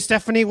to say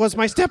Stephanie was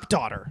my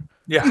stepdaughter."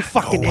 Yeah, You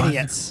fucking no one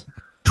idiots.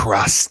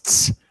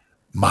 trusts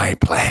my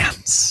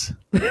plans.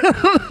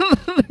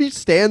 He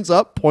stands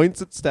up,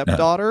 points at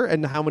stepdaughter,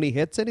 and how many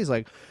hits it? He's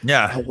like,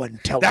 Yeah, "No one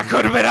tell that me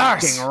could have been I'm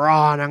us.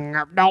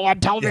 wrong. No one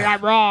told me Yeah.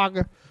 I'm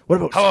wrong." What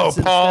about Hello,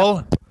 Susan's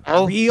Paul.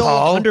 real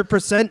Paul.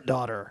 100%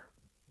 daughter?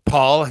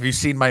 Paul, have you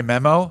seen my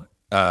memo?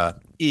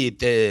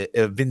 Vince,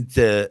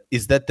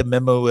 is that the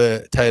memo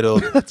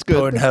titled That's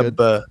good, that's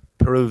Pornhub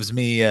proves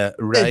me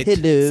right?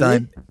 hello.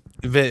 Signed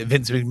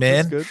Vince McMahon.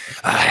 That's good.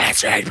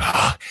 That's right,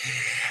 Paul.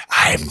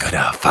 I'm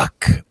gonna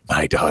fuck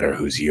my daughter,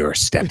 who's your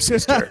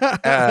stepsister.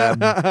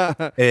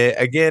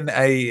 Again,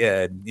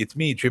 it's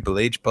me, Triple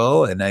H,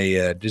 Paul, and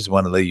I just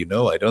want to let you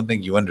know I don't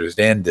think you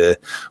understand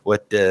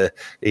what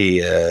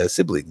a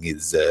sibling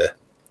is,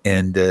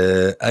 and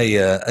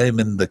I'm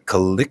in the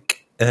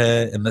clique,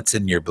 and that's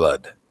in your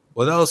blood.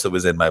 What also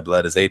was in my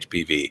blood is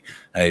HPV.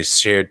 I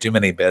shared too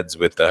many beds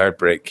with the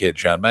Heartbreak Kid,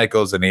 Shawn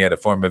Michaels, and he had a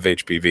form of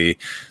HPV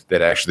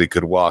that actually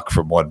could walk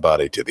from one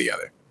body to the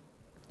other.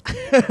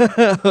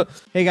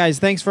 Hey guys,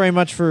 thanks very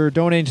much for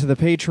donating to the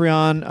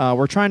Patreon.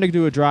 We're trying to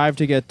do a drive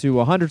to get to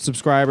 100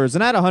 subscribers,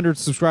 and at 100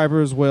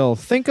 subscribers, we'll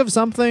think of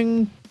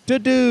something to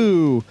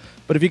do.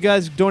 But if you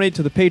guys donate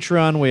to the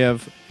Patreon, we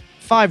have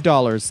 $5,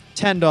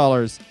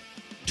 $10,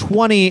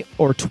 $20,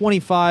 or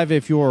 $25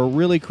 if you're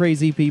really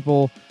crazy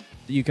people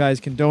that you guys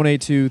can donate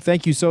to.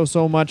 Thank you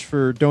so much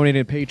for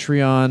donating to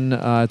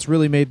Patreon. It's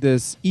really made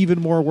this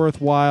even more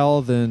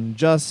worthwhile than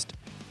just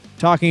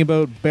talking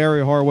about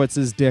Barry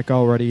Horowitz's dick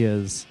already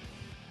is.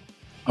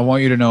 I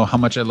want you to know how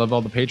much I love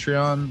all the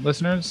Patreon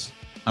listeners.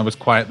 I was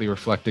quietly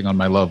reflecting on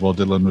my love while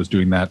Dylan was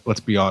doing that,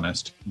 let's be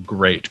honest,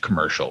 great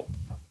commercial.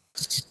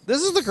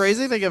 This is the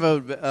crazy thing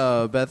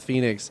about Beth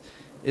Phoenix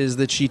is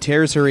that she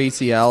tears her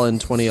ACL in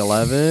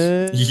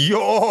 2011.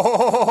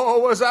 Yo,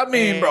 what's that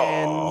mean,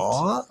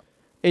 bro?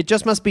 It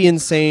just must be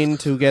insane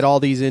to get all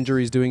these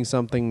injuries doing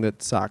something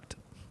that sucked.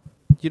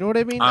 You know what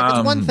I mean? Like,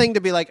 it's one thing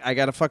to be like, I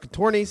got a fucking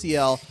torn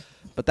ACL,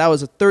 but that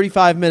was a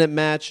 35-minute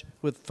match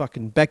with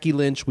fucking Becky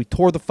Lynch. We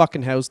tore the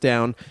fucking house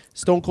down.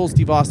 Stone Cold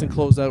Steve Austin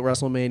closed out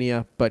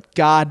WrestleMania, but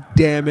god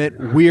damn it,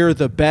 we're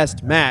the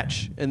best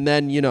match. And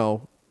then,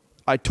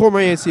 I tore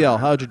my ACL.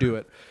 How'd you do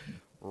it?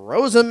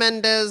 Rosa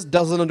Mendez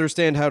doesn't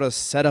understand how to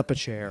set up a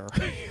chair.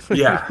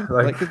 Yeah.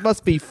 Like, it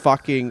must be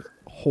fucking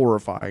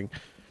horrifying.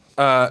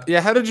 How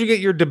did you get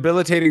your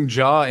debilitating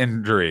jaw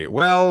injury?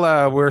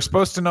 Well, we're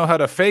supposed to know how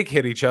to fake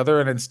hit each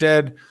other, and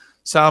instead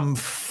some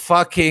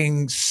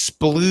fucking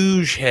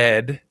splooge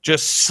head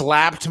just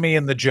slapped me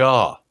in the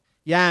jaw.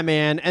 Yeah,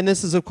 man. And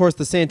this is, of course,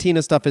 the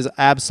Santina stuff is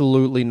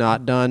absolutely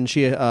not done.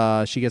 She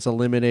gets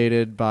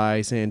eliminated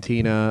by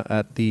Santina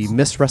at the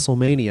Miss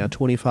WrestleMania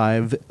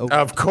 25.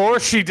 Of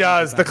course she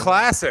does. The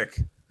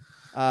classic.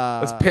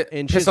 Let's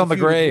And she piss has a on the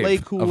feud with grave Play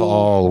Cool. of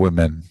all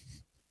women.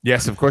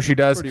 Yes, of course she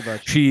does. Pretty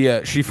much.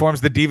 She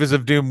forms the Divas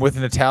of Doom with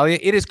Natalya.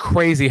 It is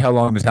crazy how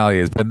long Natalya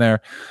has been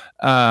there,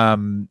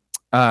 and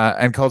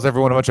calls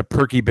everyone a bunch of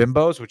perky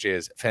bimbos, which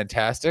is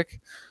fantastic.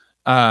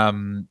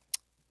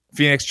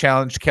 Phoenix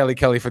challenged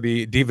Kelly for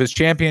the Divas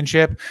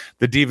Championship.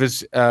 The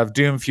Divas of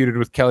Doom feuded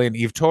with Kelly and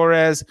Eve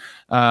Torres,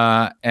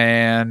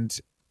 and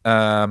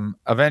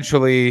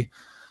eventually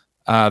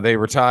they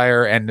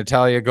retire, and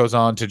Natalya goes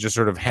on to just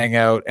sort of hang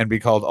out and be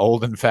called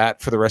old and fat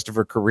for the rest of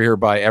her career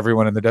by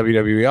everyone in the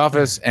WWE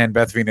office, and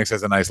Beth Phoenix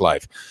has a nice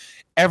life.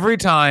 Every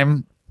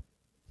time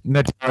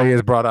Natalya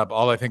is brought up,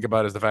 all I think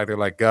about is the fact that,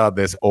 like, God,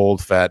 this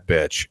old fat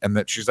bitch. And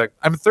that she's like,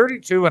 I'm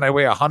 32 and I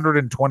weigh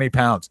 120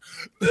 pounds.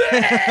 When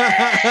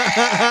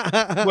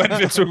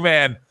Vince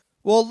McMahon.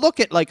 Well,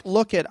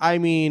 I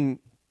mean,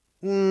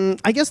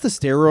 I guess the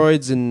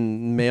steroids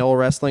in male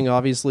wrestling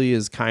obviously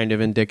is kind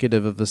of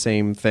indicative of the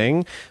same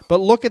thing. But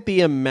look at the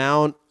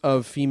amount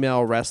of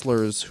female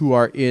wrestlers who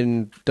are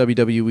in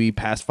WWE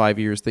past 5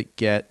 years that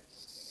get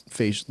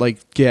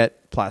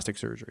plastic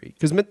surgery.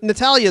 Because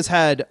Natalya's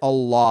had a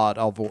lot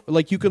of,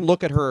 like, you can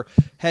look at her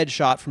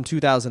headshot from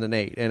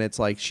 2008 and it's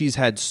like she's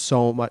had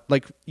so much,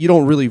 like, you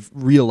don't really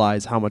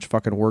realize how much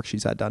fucking work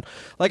she's had done.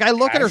 Like, I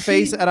look at her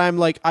face and I'm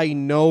like, I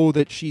know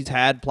that she's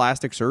had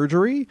plastic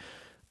surgery.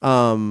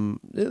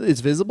 It's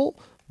visible,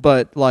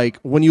 but like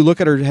when you look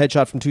at her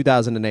headshot from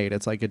 2008,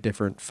 it's like a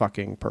different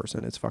fucking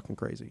person. It's fucking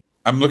crazy.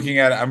 I'm looking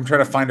at it. I'm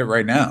trying to find it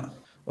right now.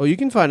 Oh, you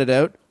can find it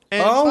out.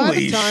 And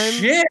holy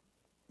shit.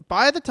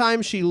 By the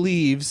time she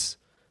leaves,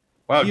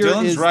 wow,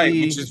 Dylan's right,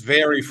 which is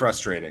very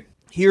frustrating.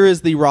 Here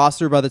is the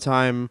roster by the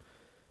time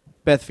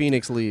Beth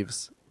Phoenix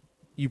leaves.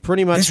 You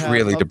pretty much this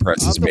really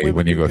depresses me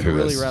when you go through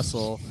really this.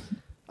 Wrestle.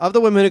 Of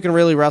the women who can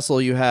really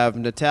wrestle, you have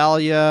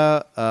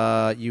Natalya.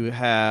 You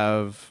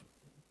have,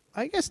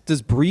 I guess,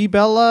 does Brie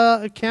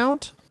Bella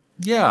count?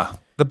 Yeah,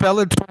 the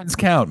Bella twins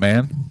count,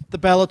 man. The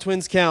Bella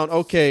twins count.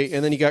 Okay,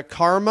 and then you got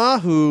Karma,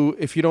 who,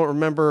 if you don't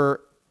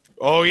remember.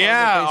 Oh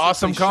yeah,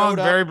 Awesome Kong,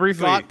 very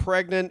briefly got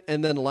pregnant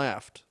and then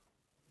left.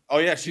 Oh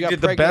yeah, she did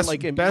the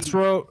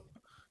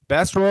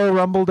best Royal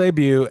Rumble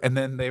debut, and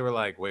then they were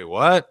like, "Wait,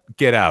 what?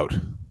 Get out!"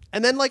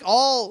 And then like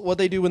all what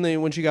they do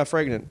when she got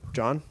pregnant,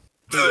 John.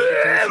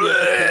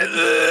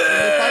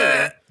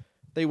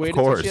 They waited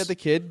until she had the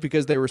kid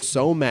because they were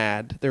so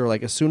mad. They were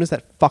like, as soon as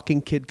that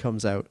fucking kid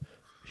comes out,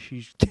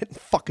 she's getting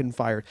fucking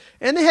fired.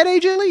 And they had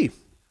AJ Lee,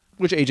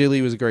 which AJ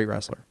Lee was a great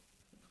wrestler,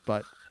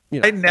 but. You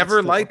know, I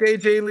never liked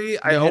AJ Lee.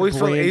 I always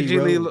felt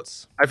AJ Lee.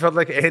 I felt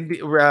like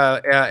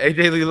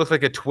AJ Lee looked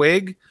like a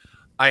twig.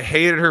 I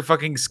hated her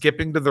fucking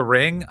skipping to the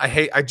ring.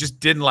 I just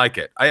didn't like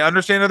it. I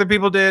understand other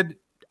people did.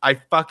 I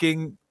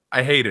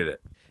hated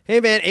it. Hey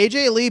man,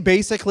 AJ Lee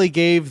basically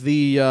gave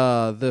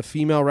the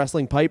female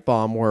wrestling pipe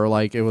bomb where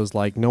like it was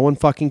like no one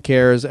fucking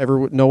cares.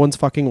 No one's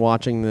fucking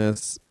watching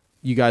this.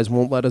 You guys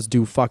won't let us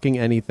do fucking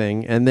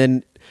anything. And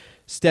then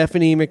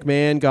Stephanie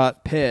McMahon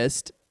got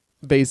pissed.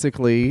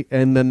 Basically,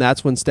 and then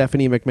that's when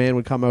Stephanie McMahon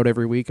would come out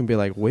every week and be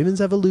like,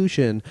 women's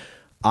evolution,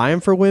 I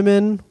am for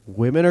women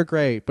are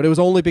great. But it was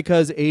only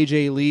because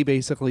AJ Lee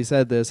basically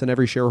said this, and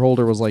every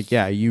shareholder was like,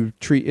 yeah,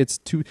 it's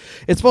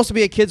supposed to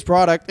be a kid's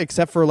product,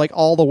 except for like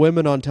all the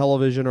women on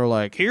television are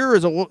like, here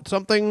is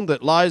something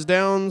that lies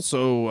down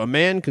so a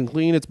man can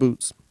clean its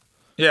boots.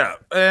 Yeah,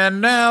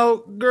 and now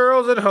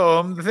girls at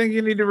home, the thing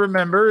you need to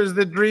remember is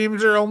that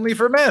dreams are only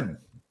for men.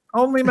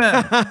 Only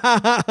men.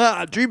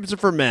 Dreams are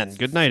for men.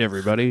 Good night,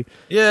 everybody.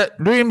 Yeah,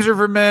 dreams are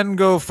for men.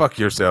 Go fuck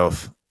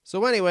yourself.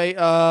 So anyway,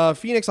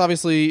 Phoenix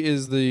obviously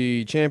is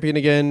the champion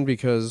again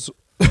because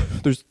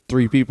there's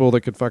 3 people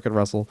that could fucking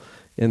wrestle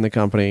in the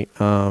company.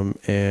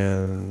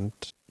 And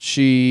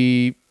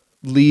she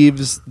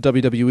leaves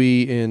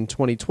WWE in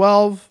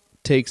 2012,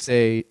 takes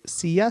a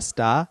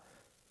siesta,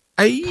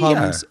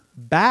 comes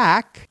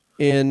back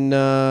in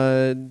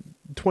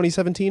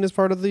 2017 as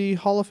part of the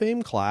Hall of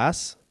Fame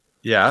class.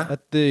 Yeah.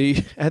 At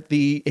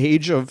the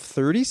age of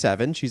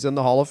 37, she's in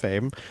the Hall of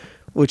Fame,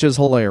 which is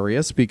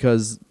hilarious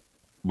because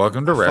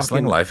welcome to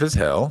wrestling. Life is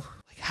hell.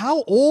 Like,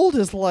 how old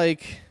is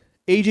like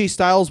AJ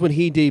Styles when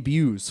he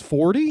debuts?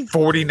 40?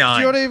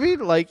 49. Do you know what I mean?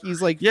 Like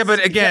he's like yeah,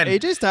 but again,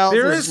 AJ Styles.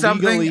 There is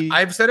something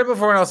I've said it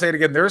before and I'll say it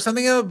again. There is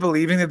something about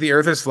believing that the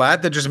Earth is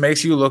flat that just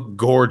makes you look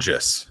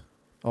gorgeous.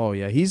 Oh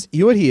yeah, he's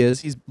what he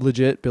is. He's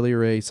legit Billy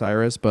Ray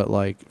Cyrus, but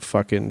like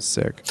fucking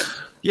sick.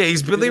 Yeah,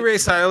 he's Billy Ray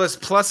Cyrus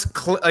plus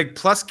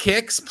plus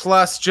kicks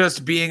plus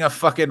just being a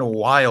fucking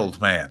wild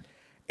man.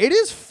 It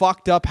is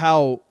fucked up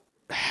how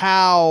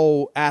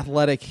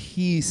athletic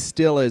he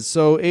still is.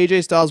 So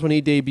AJ Styles when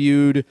he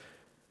debuted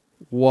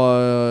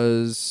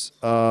was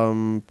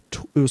it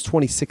was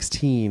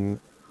 2016.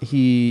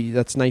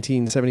 That's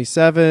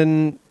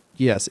 1977.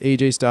 Yes,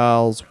 AJ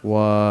Styles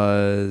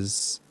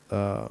was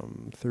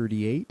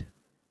 38.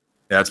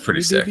 That's pretty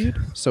He sick.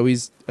 debuted. So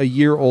he's a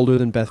year older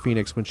than Beth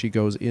Phoenix when she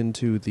goes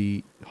into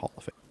the Hall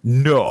of Fame.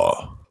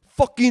 No.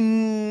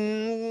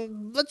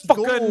 Fucking let's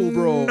go,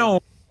 bro.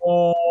 No.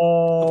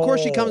 Of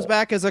course, she comes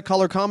back as a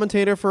color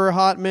commentator for a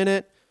hot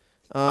minute.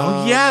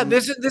 Oh yeah,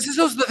 this is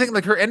also the thing.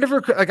 Like her end of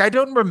her, like I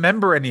don't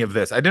remember any of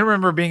this. I didn't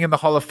remember being in the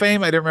Hall of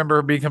Fame. I didn't remember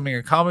her becoming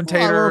a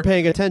commentator. Well, we're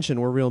paying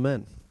attention. We're real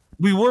men.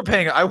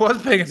 I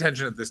was paying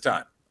attention at this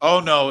time. Oh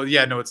no,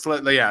 yeah, no, it's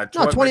slightly, yeah.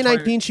 No,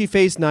 2019 she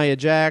faced Nia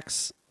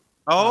Jax.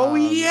 Oh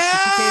yeah,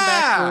 she came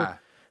back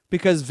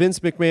because Vince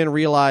McMahon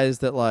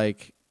realized that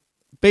like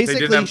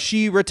basically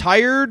she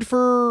retired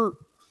for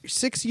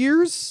 6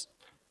 years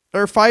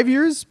or 5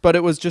 years, but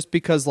it was just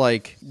because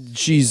like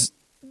Vince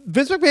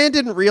McMahon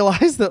didn't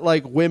realize that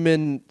like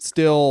women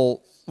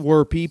still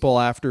were people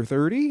after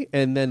 30,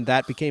 and then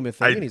that became a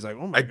thing. And he's like,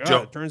 oh my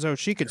God, it turns out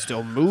she could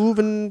still move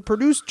and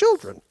produce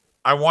children.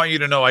 I want you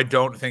to know I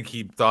don't think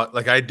he thought,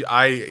 like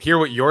I hear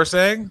what you're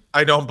saying.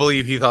 I don't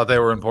believe he thought they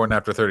were important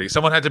after 30.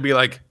 Someone had to be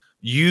like,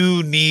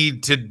 you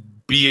need to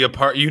be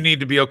you need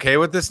to be okay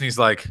with this. And he's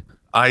like,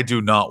 I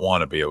do not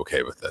want to be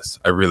okay with this.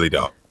 I really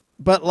don't.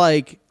 But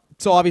like,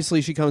 so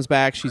obviously she comes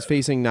back. She's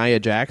facing Nia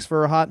Jax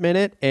for a hot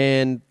minute.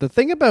 And the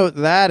thing about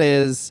that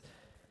is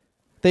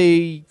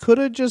they could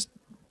have just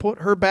put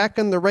her back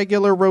in the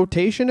regular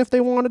rotation if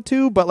they wanted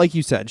to. But like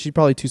you said, she's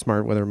probably too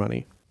smart with her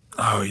money.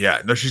 Oh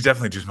yeah, no, she's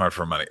definitely too smart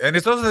for money, and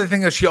it's also the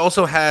thing that she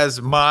also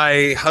has.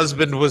 My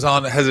husband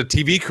has a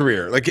TV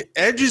career. Like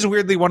Edge is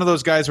weirdly one of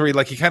those guys where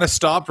he kind of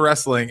stopped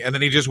wrestling, and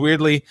then he was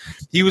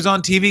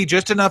on TV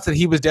just enough that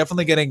he was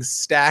definitely getting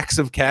stacks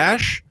of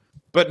cash,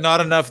 but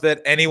not enough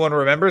that anyone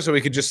remembers, so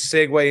he could just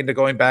segue into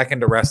going back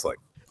into wrestling.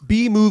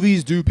 B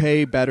movies do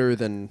pay better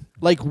than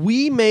like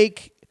we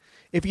make.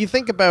 If you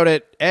think about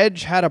it,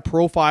 Edge had a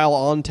profile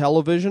on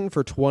television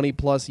for 20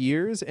 plus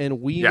years,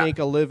 and we make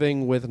a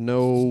living with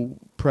no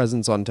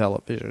presence on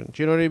television.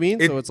 Do you know what I mean?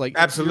 So it's like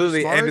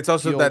absolutely, and it's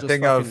also that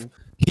thing of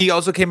he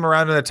also came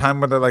around in a time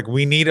where they're like,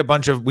 we need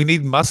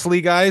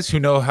muscly guys who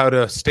know how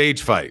to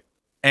stage fight.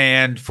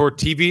 And for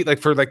TV, like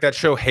for like that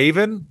show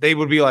Haven, they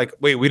would be like,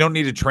 wait, we don't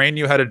need to train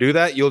you how to do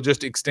that. You'll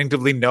just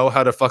instinctively know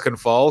how to fucking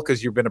fall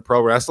because you've been a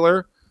pro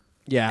wrestler.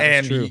 Yeah,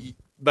 that's true.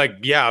 Like,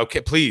 yeah,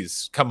 okay,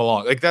 please come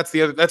along. Like that's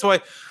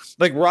why,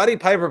 like Roddy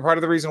Piper, part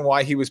of the reason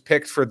why he was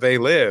picked for They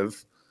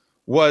Live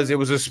was it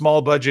was a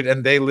small budget,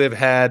 and They Live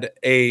had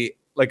an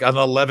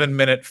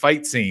 11-minute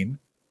fight scene,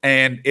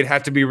 and it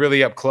had to be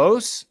really up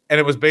close. And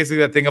it was basically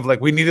that thing of like,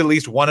 we need at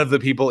least one of the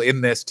people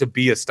in this to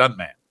be a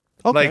stuntman.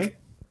 Okay. Like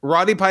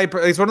Roddy Piper,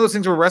 it's one of those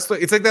things where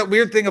wrestling, it's like that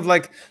weird thing of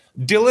like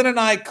Dylan and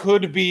I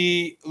could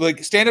be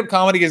like stand-up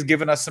comedy has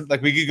given us some,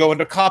 like we could go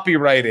into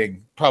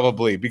copywriting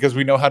probably because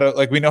we know how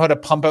to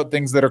pump out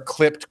things that are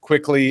clipped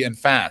quickly and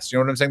fast. You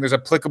know what I'm saying? There's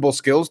applicable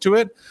skills to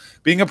it.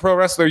 Being a pro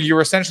wrestler, you're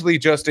essentially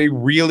just a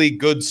really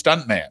good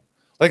stuntman.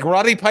 Like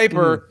Roddy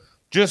Piper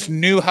just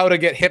knew how to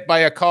get hit by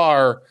a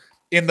car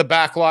in the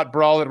backlot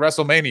brawl at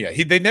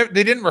WrestleMania. They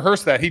didn't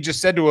rehearse that. He just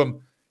said to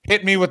him,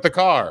 hit me with the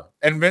car,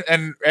 and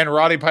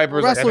Roddy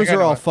Piper's wrestlers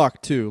are all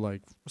fucked too,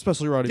 like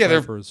especially Roddy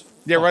Piper is.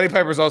 Yeah, Roddy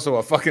Piper's also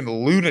a fucking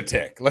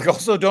lunatic. Like,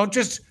 also don't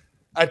just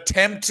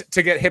attempt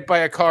to get hit by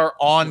a car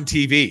on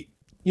TV.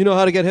 You know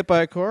how to get hit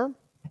by a car?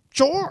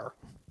 Sure.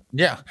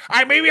 Yeah,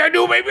 maybe I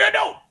do, maybe I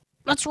don't.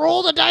 Let's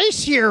roll the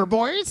dice here,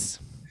 boys.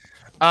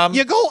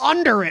 You go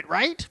under it,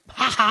 right?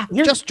 Haha.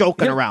 Just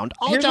joking around.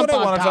 I'll jump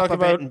on top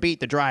of it and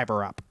beat the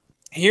driver up.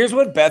 Here's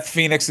what Beth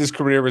Phoenix's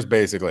career was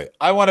basically.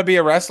 I want to be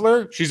a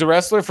wrestler. She's a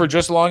wrestler for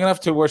just long enough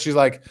to where she's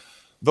like,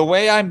 the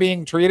way I'm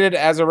being treated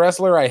as a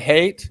wrestler, I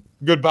hate.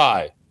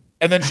 Goodbye.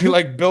 And then she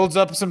like builds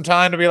up some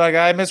time to be like,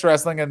 I miss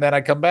wrestling. And then I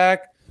come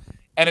back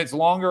and it's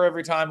longer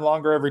every time.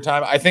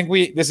 I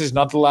think this is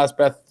not the last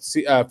Beth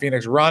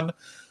Phoenix run.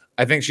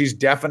 I think she's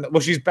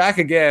she's back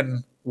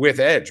again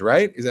with Edge,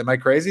 right? Am I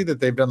crazy that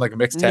they've done like a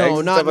mixed tags?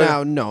 No, not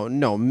now.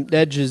 No.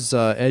 Edge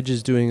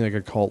is doing like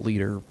a cult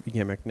leader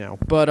gimmick now.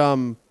 But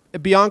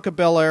Bianca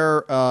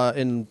Belair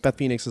in Beth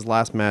Phoenix's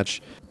last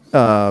match,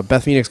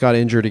 Beth Phoenix got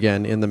injured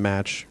again in the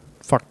match,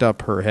 fucked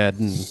up her head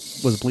and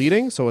was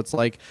bleeding. So it's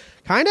like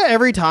kind of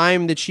every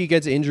time that she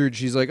gets injured,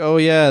 she's like, oh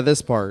yeah,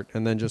 this part,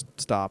 and then just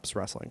stops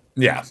wrestling.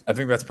 Yeah, I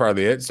think that's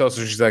partly it. So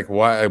she's like,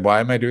 why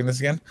am I doing this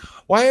again?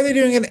 Why are they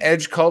doing an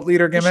Edge cult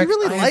leader gimmick? She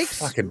really likes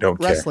fucking don't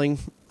wrestling.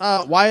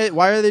 Why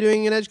are they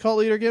doing an Edge cult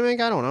leader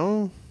gimmick? I don't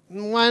know.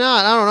 Why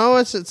not? I don't know.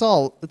 It's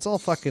all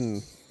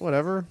fucking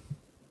whatever.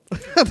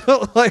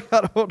 I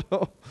don't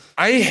know.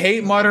 I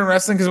hate modern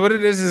wrestling because what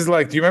it is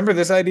like, do you remember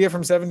this idea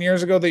from 7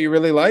 years ago that you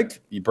really liked?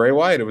 Bray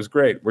Wyatt, it was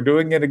great. We're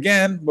doing it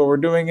again, but we're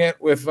doing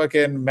it with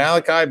fucking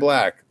Malachi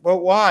Black. Well,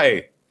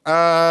 why?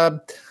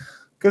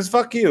 Because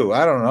fuck you.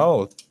 I don't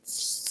know.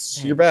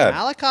 You're bad.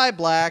 Malachi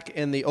Black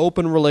and the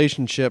open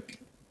relationship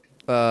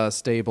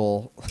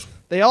stable,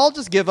 they all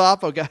just give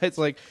up. A guy's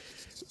like,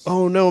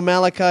 oh no,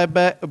 Malachi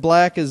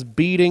Black is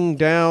beating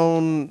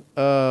down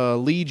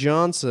Lee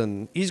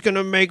Johnson. He's going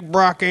to make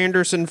Brock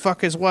Anderson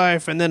fuck his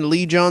wife, and then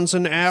Lee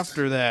Johnson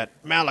after that.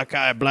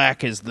 Malachi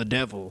Black is the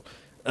devil.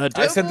 A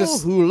I said devil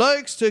this. who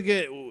likes to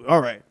get...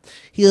 All right.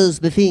 Here's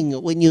the thing.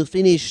 When you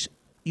finish,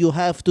 you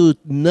have to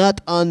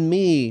nut on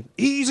me.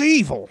 He's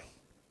evil.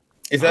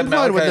 Is that I'm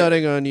fine with Malachi?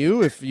 nutting on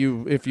you if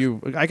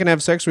you... I can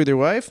have sex with your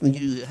wife.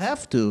 You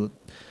have to.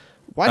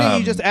 Why didn't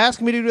you just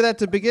ask me to do that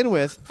to begin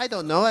with? I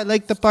don't know. I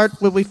like the part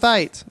where we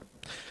fight.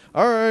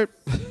 All right.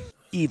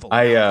 Evil.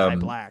 I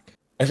black.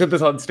 I said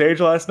this on stage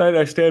last night.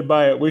 I stand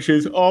by it, which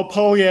is all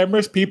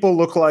polyamorous people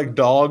look like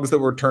dogs that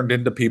were turned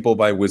into people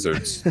by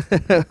wizards.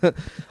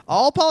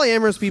 All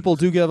polyamorous people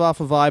do give off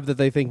a vibe that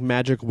they think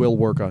magic will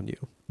work on you.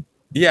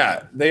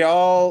 Yeah, they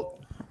all.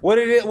 What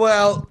did it?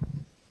 Well,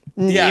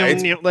 yeah,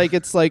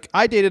 it's like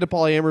I dated a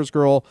polyamorous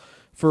girl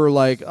for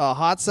like a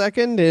hot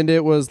second, and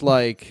it was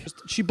like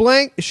she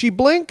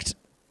blinked.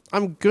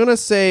 I'm gonna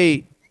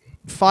say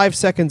 5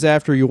 seconds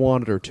after you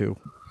wanted her to,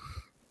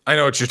 I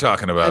know what you're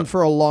talking about. and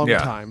for a long Yeah.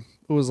 time.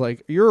 It was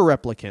like, you're a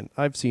replicant.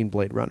 I've seen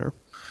Blade Runner.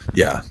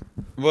 Yeah.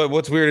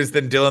 What's weird is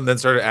then Dylan then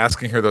started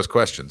asking her those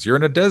questions. You're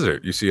in a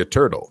desert. You see a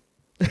turtle.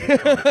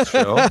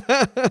 Show.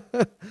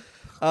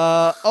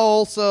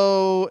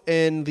 Also,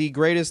 and the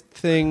greatest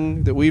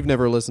thing that we've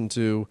never listened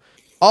to,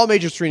 all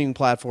major streaming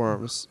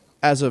platforms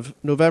as of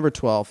November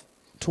 12th,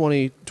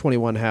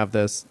 2021 have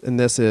this. And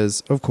this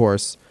is, of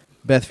course,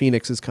 Beth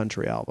Pheonix's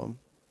country album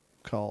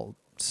called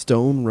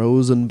Stone,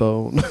 Rose, and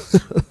Bone.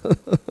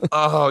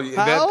 Oh,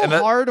 yeah, How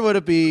hard would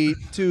it be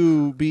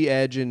to be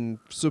Edge and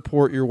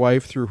support your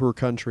wife through her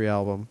country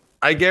album?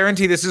 I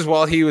guarantee this is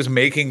while he was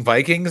making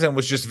Vikings and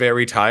was just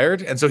very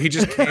tired. And so he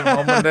just came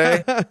home one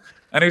day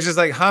and he was just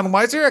like, hon,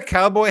 why is there a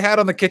cowboy hat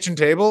on the kitchen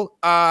table?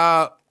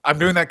 I'm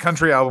doing that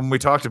country album. We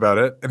talked about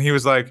it. And he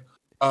was like,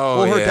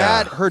 oh,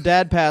 well, her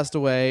dad passed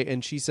away,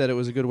 and she said it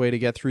was a good way to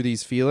get through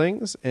these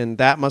feelings, and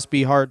that must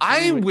be hard.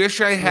 I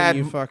wish I had.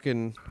 You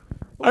fucking.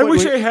 I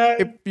wish I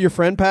had. If your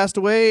friend passed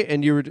away,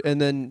 and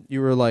then you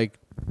were like,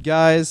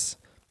 guys,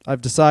 I've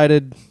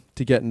decided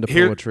to get into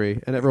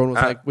poetry, and everyone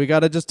was like, we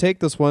got to just take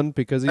this one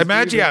because he's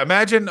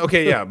imagine.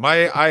 Okay, yeah,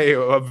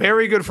 a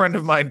very good friend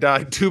of mine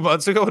died 2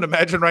 months ago, and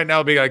imagine right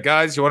now being like,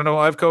 guys, you want to know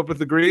how I've coped with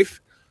the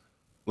grief?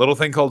 Little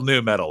thing called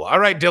new metal. All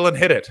right, Dylan,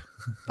 hit it.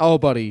 Oh,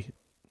 buddy.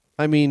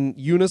 I mean,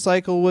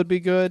 unicycle would be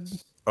good.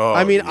 Oh,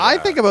 I mean, yeah. I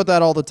think about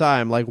that all the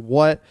time. Like,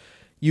 what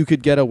you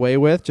could get away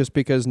with just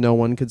because no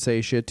one could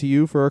say shit to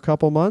you for a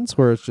couple months,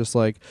 where it's just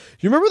like,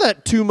 you remember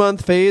that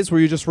 2-month phase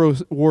where you just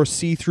wore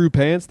see-through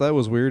pants? That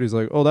was weird. He's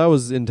like, oh, that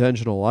was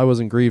intentional. I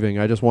wasn't grieving.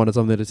 I just wanted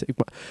something to take.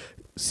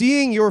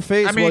 Seeing your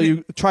face while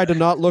you tried to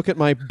not look at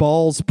my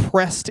balls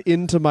pressed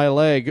into my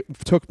leg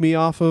took me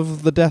off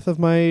of the death of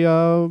my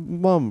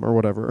mom or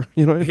whatever.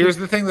 You know. Here's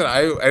the thing that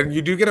and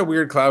you do get a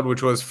weird cloud,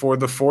 which was for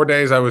the 4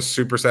 days I was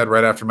super sad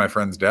right after my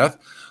friend's death.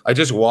 I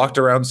just walked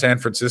around San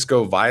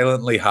Francisco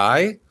violently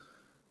high.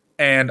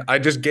 And I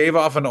just gave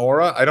off an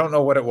aura. I don't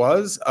know what it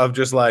was of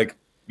just like,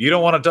 you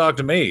don't want to talk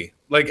to me.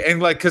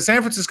 Because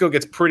San Francisco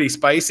gets pretty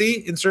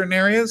spicy in certain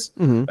areas,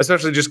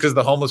 especially just because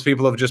the homeless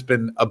people have just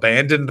been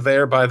abandoned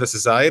there by the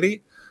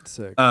society.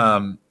 Sick.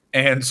 And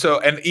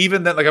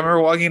even then, like I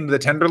remember walking into the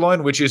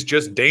Tenderloin, which is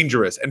just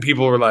dangerous. And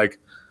people were like,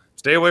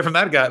 stay away from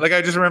that guy. Like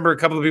I just remember a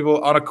couple of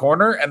people on a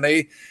corner and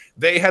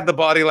they had the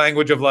body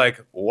language of like,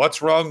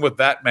 what's wrong with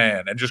that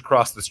man? And just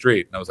crossed the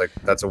street. And I was like,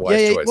 that's a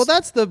wise choice. Well,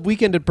 that's the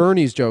Weekend at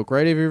Bernie's joke,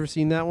 right? Have you ever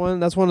seen that one?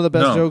 That's one of the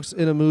best jokes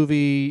in a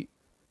movie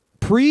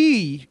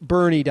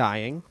pre-Bernie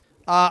dying.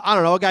 I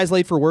don't know. A guy's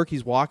late for work.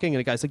 He's walking,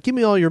 and a guy's like, give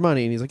me all your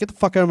money. And he's like, get the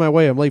fuck out of my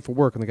way. I'm late for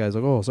work. And the guy's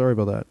like, oh, sorry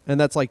about that. And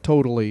that's like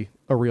totally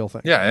a real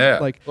thing. Yeah.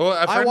 Like, well,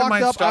 I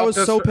walked up. I was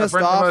so pissed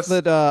off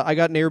that I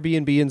got an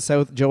Airbnb in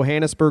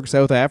Johannesburg,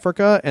 South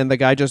Africa, and the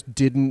guy just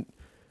didn't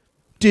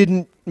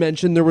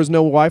mention there was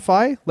no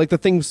Wi-Fi. Like the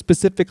thing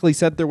specifically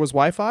said there was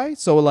Wi-Fi.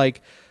 So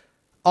like,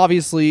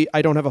 obviously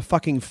I don't have a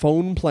fucking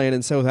phone plan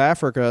in South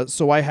Africa.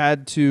 So I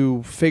had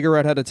to figure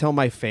out how to tell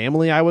my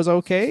family I was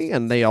okay.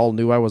 And they all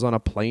knew I was on a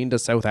plane to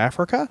South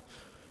Africa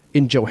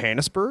in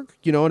Johannesburg.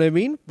 You know what I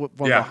mean? One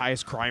of the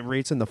highest crime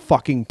rates in the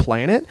fucking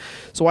planet.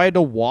 So I had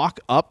to walk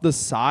up the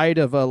side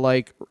of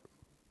a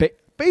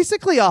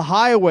basically a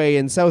highway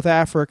in South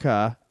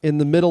Africa in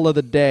the middle of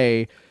the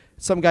day.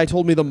 Some guy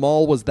told me the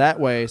mall was that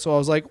way. So I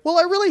was like, well,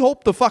 I really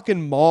hope the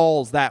fucking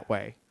mall's that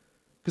way.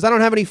 Because I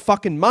don't have any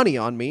fucking money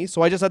on me.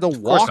 So I just had to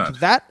walk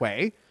that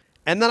way.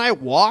 And then I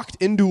walked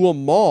into a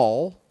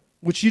mall,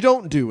 which you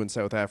don't do in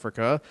South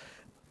Africa.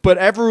 But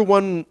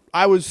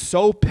I was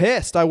so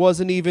pissed. I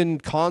wasn't even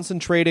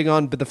concentrating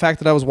on the fact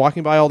that I was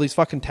walking by all these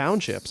fucking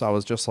townships. I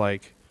was just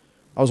like,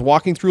 I was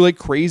walking through like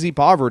crazy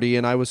poverty.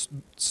 And I was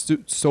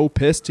so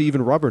pissed to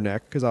even rubberneck.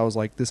 Because I was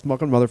like, this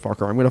fucking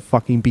motherfucker, I'm going to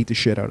fucking beat the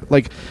shit out of it.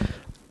 Like,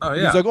 oh,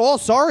 yeah. He's like, oh,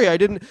 sorry, I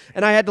didn't.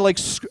 And I had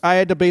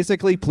to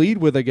basically plead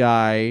with a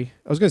guy.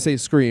 I was going to say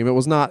scream. It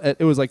was not.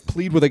 It was like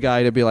plead with a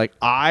guy to be like,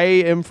 I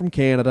am from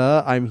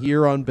Canada. I'm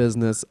here on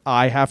business.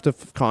 I have to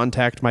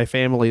contact my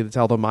family to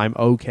tell them I'm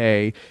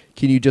okay.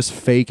 Can you just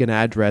fake an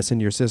address in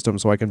your system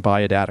so I can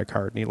buy a data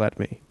card? And he let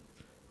me.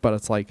 But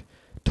it's like,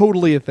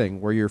 totally a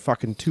thing where you're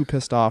fucking too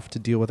pissed off to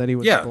deal with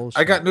anyone's bullshit.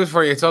 I got news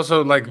for you. It's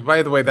also like,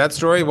 by the way, that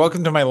story,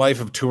 welcome to my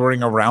life of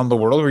touring around the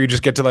world where you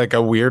just get to like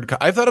a weird,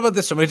 I've thought about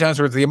this so many times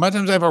where the amount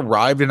of times I've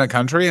arrived in a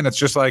country and it's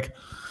just like,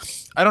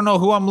 I don't know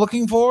who I'm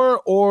looking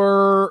for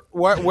or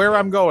where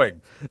I'm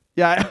going.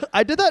 Yeah,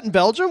 I did that in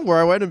Belgium where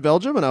I went in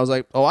Belgium and I was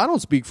like, oh, I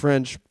don't speak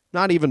French.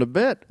 Not even a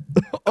bit.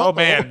 Oh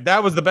man,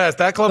 that was the best.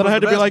 That club then was I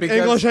had the to be best like,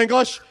 English.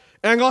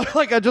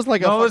 Like I just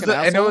like a fucking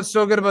asshole. And it was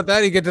so good about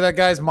that. You get to that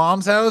guy's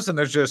mom's house, and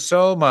there's just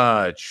so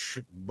much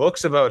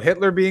books about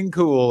Hitler being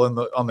cool on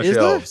the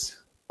shelves. There?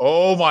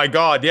 Oh my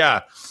god,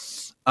 yeah.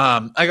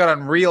 I got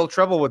in real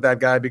trouble with that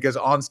guy because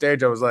on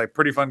stage I was like,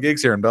 pretty fun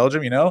gigs here in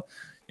Belgium, you know?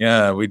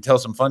 Yeah, we'd tell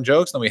some fun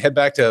jokes, and then we head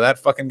back to that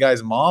fucking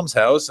guy's mom's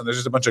house, and there's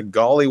just a bunch of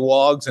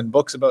gollywogs and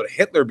books about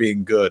Hitler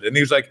being good. And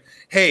he was like,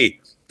 hey,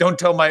 don't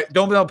tell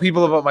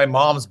people about my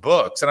mom's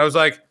books. And I was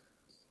like,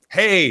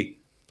 hey,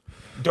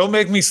 don't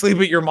make me sleep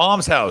at your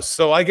mom's house.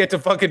 So I get to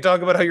fucking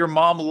talk about how your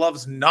mom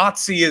loves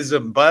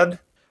Nazism, bud.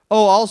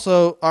 Oh,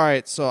 also, all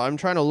right. So I'm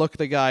trying to look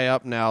the guy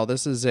up now.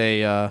 This is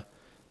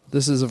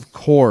of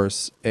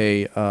course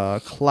a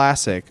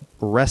classic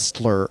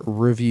wrestler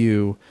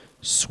review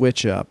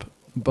switch up,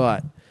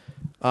 but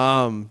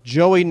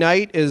Joey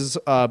Knight is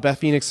Beth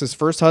Phoenix's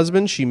first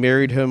husband. She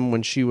married him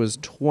when she was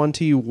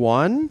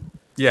 21.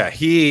 Yeah,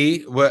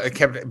 he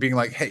kept being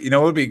like, hey, you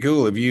know, it would be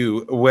cool if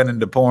you went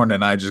into porn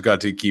and I just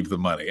got to keep the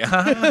money.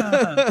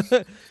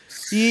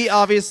 He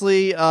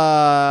obviously,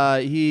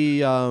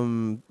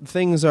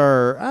 things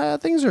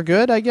are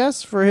good, I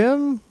guess, for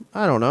him.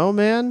 I don't know,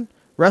 man.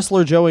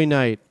 Wrestler Joey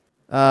Knight.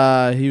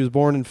 He was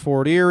born in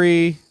Fort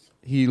Erie.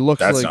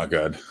 That's not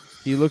good.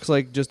 He looks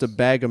like just a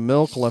bag of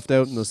milk left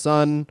out in the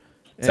sun.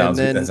 Sounds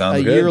and then a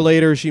year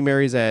later, she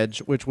marries Edge,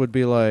 which would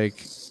be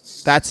like,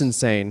 that's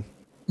insane.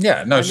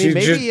 Yeah, no,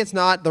 maybe it's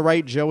not the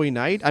right Joey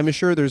Knight. I'm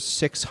sure there's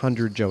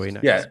 600 Joey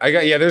Knights.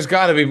 Yeah, there's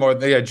got to be more.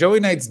 Yeah, Joey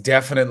Knight's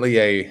definitely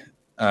a.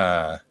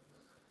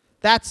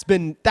 That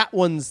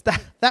one's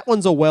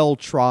a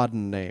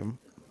well-trodden name.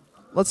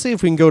 Let's see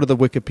if we can go to the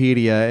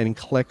Wikipedia and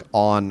click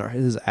on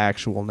his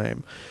actual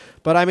name.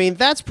 But I mean,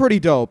 that's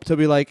pretty dope to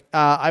be like,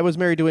 I was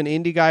married to an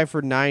indie guy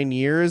for 9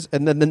 years,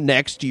 and then the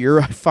next year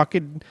I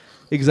fucking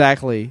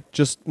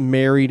just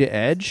married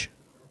Edge.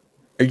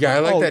 Yeah, I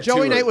like that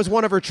Joey too. Knight was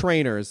one of her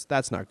trainers.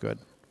 That's not good.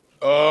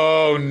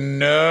 Oh,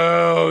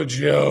 no,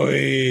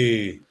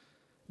 Joey.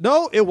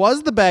 No, it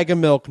was the Bag of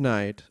Milk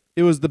Knight.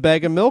 It was the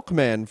Bag of Milk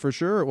Man, for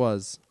sure it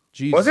was.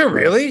 Jesus was it Christ.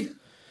 really?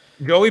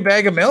 Joey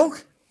Bag of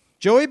Milk?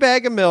 Joey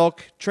Bag of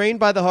Milk,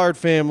 trained by the Hart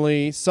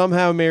family,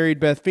 somehow married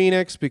Beth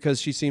Phoenix because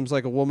she seems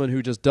like a woman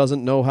who just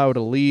doesn't know how to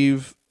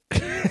leave.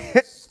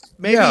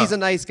 Maybe he's a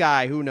nice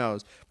guy. Who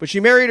knows? But she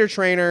married her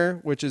trainer,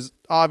 which is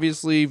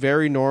obviously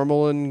very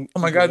normal. And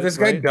oh my God, this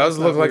guy does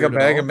look like a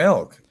bag of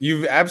milk.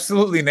 You've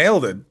absolutely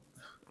nailed it.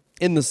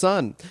 In the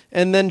sun.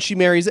 And then she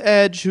marries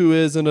Edge, who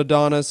is an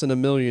Adonis and a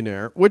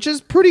millionaire, which is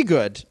pretty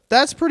good.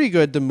 That's pretty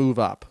good to move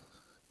up.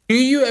 Do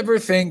you ever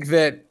think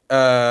that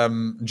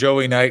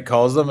Joey Knight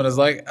calls them and is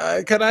like,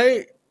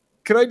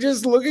 can I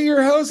just look at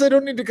your house? I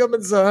don't need to come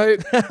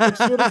inside. I just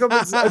want to come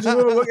inside. I just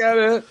want to look at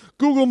it.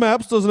 Google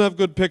Maps doesn't have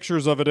good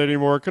pictures of it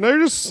anymore. Can I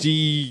just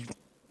see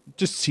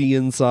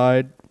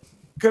inside?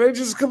 Can I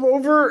just come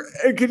over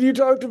and can you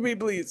talk to me,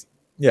 please?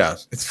 Yeah,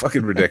 it's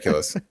fucking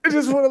ridiculous. I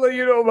just want to let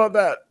you know about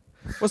that.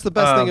 What's the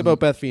best thing about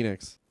Beth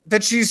Phoenix?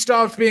 That she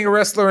stopped being a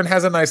wrestler and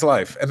has a nice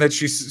life, and that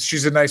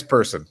she's a nice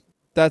person.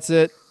 That's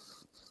it.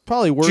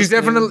 Probably worse. She's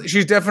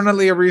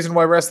definitely a reason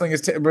why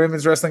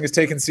women's wrestling is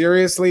taken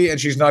seriously, and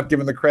she's not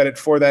given the credit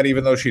for that,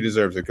 even though she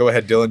deserves it. Go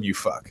ahead, Dylan. You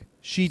fuck.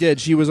 She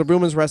did. She was a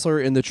women's wrestler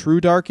in the true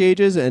Dark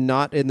Ages, and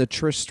not in the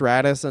Trish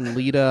Stratus and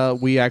Lita.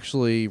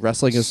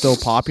 Wrestling is still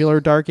popular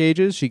Dark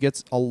Ages. She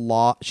gets a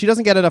lot. She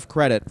doesn't get enough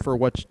credit for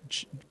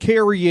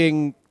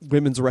carrying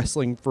women's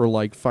wrestling for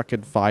like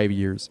fucking 5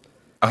 years.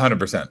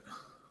 100%.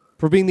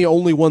 For being the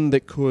only one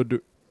that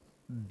could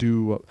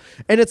do,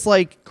 and it's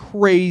like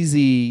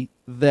crazy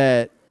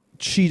that.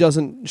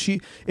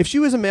 If she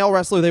was a male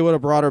wrestler, they would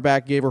have brought her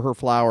back, gave her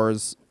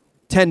flowers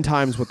 10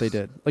 times what they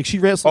did. Like, she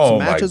wrestled some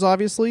matches,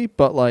 obviously,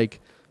 but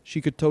like she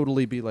could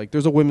totally be like,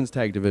 there's a women's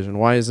tag division.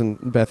 Why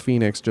isn't Beth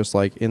Phoenix just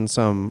like in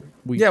some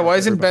why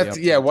isn't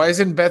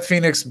Beth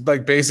Phoenix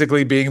like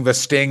basically being the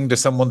Sting to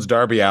someone's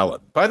Darby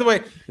Allin? By the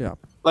way,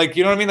 like,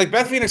 you know what I mean? Like,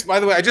 Beth Phoenix, by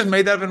the way, I just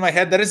made that up in my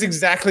head. That is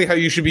exactly how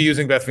you should be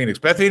using Beth Phoenix.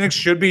 Beth Phoenix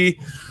should be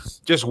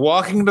just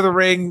walking into the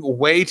ring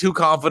way too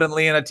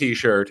confidently in a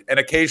t-shirt and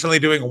occasionally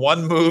doing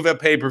one move at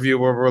pay-per-view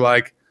where we're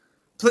like,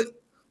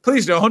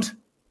 please don't.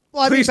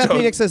 Well, I mean, Beth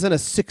Phoenix isn't a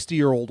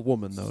 60-year-old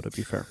woman, though, to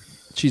be fair.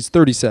 She's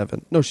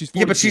 37. No, she's 42.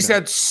 Yeah, but she's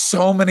had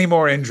so many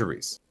more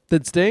injuries.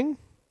 Did Sting?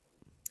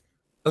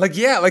 Like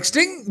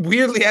Sting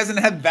weirdly hasn't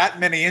had that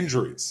many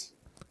injuries.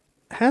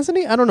 Hasn't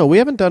he? I don't know. We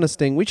haven't done a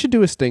Sting. We should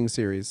do a Sting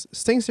series.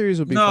 Sting series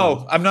would be fun.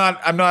 No, I'm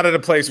not at a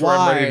place where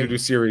I'm ready to do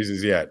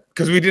series yet.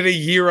 Because we did a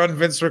year on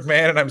Vince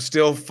McMahon and I'm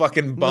still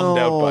fucking bummed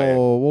out by it.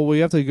 Well, we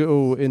have to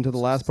go into the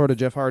last part of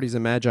Jeff Hardy's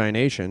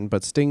Imagination,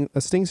 but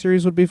a Sting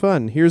series would be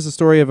fun. Here's the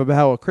story of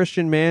how a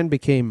Christian man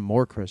became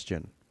more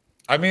Christian.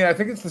 I mean, I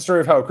think it's the story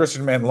of how a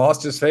Christian man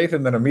lost his faith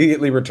and then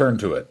immediately returned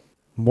to it.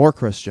 More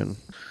Christian.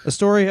 A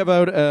story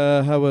about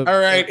how. All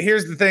right,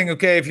 here's the thing.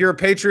 Okay, if you're a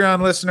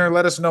Patreon listener,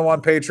 let us know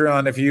on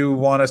Patreon if you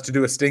want us to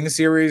do a Sting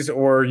series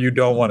or you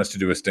don't want us to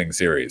do a Sting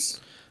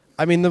series.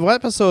 I mean, the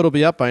episode will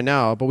be up by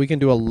now, but we can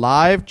do a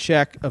live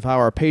check of how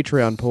our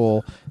Patreon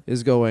poll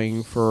is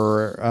going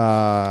for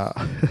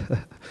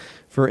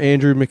for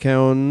Andrew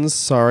McCown's.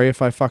 Sorry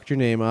if I fucked your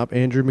name up.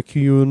 Andrew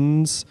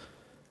McCown's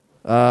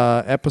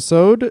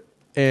episode,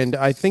 and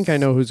I think I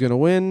know who's going to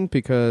win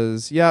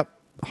because,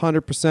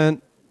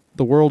 100%,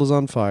 the world is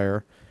on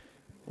fire.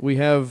 We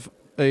have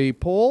a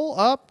poll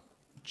up.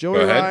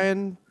 Joey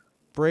Ryan,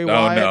 Bray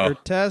Wyatt, or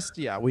Test.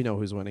 Yeah, we know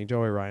who's winning.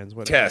 Joey Ryan's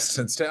winning. Test.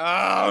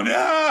 Oh,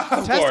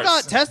 no.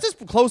 Test is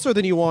closer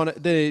than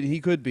he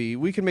could be.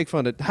 We can make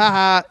fun of it.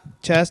 Ha,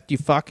 Test, you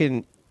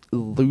fucking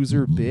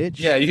loser bitch.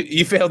 Yeah,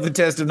 you failed the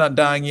test of not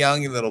dying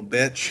young, you little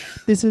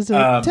bitch. This is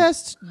a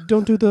test.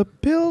 Don't do the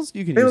pills.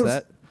 You can use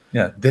that.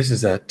 Yeah, this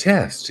is a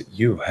test.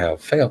 You have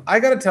failed. I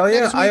got to tell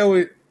you, I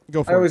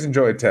always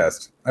enjoyed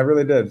Test. I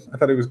really did. I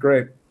thought he was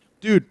great.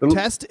 Dude,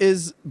 Test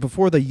is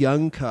before the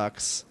young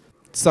cucks.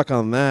 Suck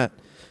on that.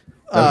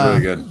 That was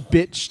really good.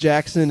 Bitch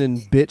Jackson and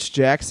Bitch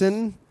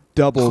Jackson.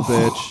 Double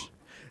bitch.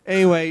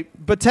 Anyway,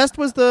 but Test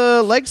was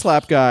the leg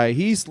slap guy.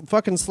 He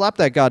fucking slapped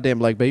that goddamn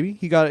leg, baby.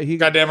 He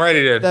goddamn right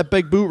he did. That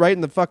big boot right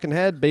in the fucking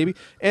head, baby.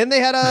 And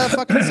they had a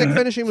fucking sick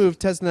finishing move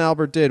Test and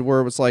Albert did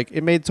where it was like,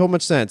 it made so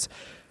much sense.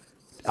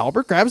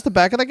 Albert grabs the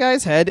back of the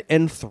guy's head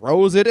and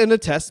throws it in a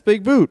Test's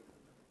big boot.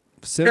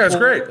 Simple, it's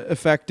great.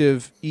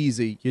 Effective,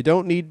 easy. You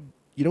don't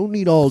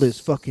need all this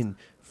fucking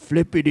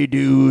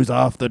flippity-doos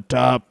off the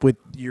top with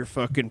your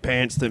fucking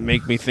pants that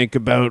make me think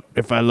about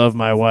if I love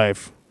my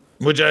wife.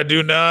 Which I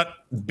do not.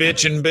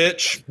 Bitch and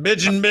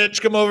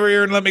bitch, come over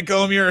here and let me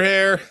comb your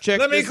hair.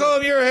 Let me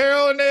comb your hair,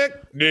 oh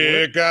Nick.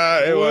 Nick,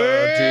 I want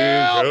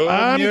to comb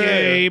I'm your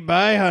gay. hair.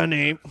 Bye,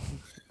 honey.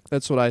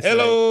 That's what I say.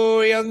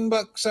 Hello, young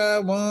bucks. I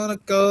want to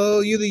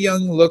call you the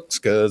young looks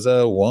because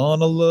I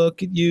want to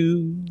look at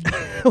you.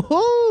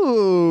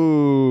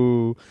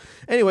 Whoa.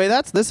 Anyway,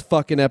 that's this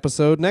fucking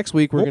episode. Next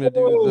week, we're going to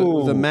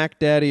do the Mac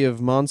Daddy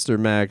of Monster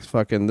Mac.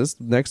 Fucking this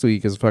next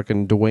week is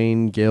fucking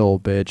Dwayne Gill,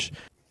 bitch.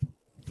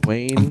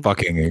 Dwayne. I'm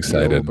fucking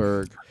excited.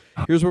 Gilberg.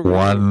 Here's what we're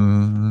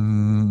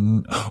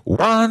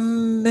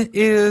One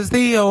is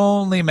the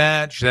only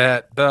match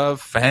that the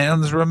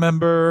fans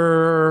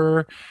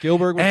remember.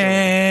 Gilbert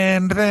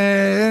and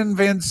then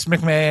Vince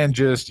McMahon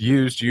just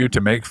used you to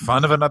make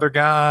fun of another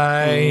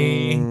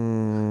guy.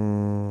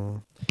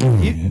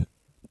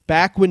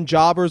 Back when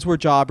jobbers were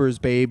jobbers,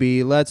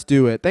 baby. Let's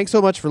do it. Thanks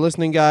so much for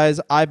listening, guys.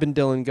 I've been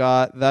Dylan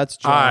Gott. That's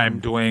John.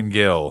 I'm Dwayne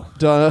Gill.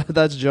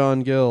 That's John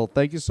Gill.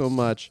 Thank you so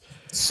much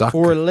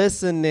for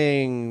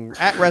listening.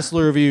 At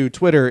Wrestler Review,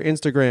 Twitter,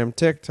 Instagram,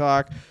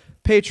 TikTok,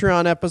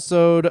 Patreon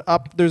episode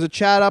up. There's a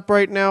chat up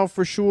right now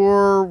for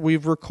sure.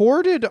 We've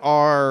recorded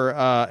our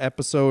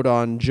episode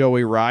on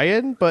Joey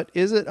Ryan, but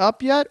is it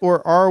up yet,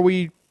 or are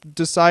we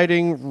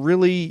deciding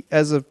really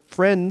as a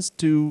friends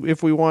to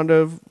if we want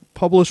to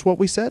publish what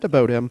we said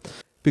about him?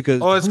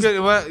 Because it's good.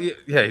 Well,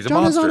 yeah, he's a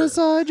John monster. Is on his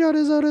side. John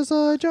is on his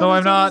side. No,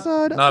 I'm not.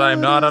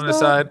 I'm not on his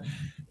side.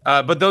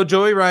 But though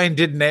Joey Ryan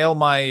did nail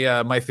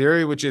my my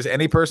theory, which is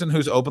any person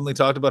who's openly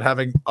talked about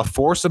having a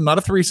foursome, not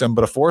a threesome,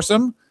 but a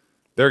foursome,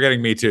 they're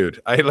getting me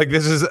too'd.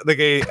 This is like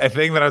a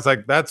thing that I was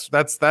like, that's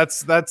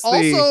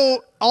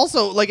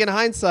also like in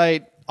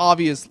hindsight,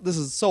 obvious. This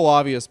is so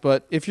obvious,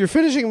 but if your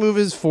finishing move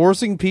is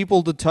forcing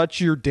people to touch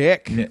your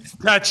dick,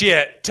 touch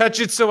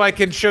it so I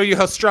can show you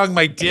how strong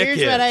my dick is.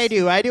 Here's what I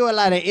do. I do a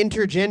lot of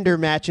intergender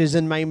matches,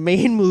 and my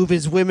main move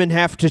is women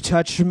have to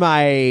touch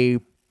my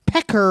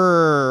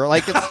pecker.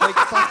 Like it's like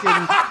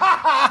fucking.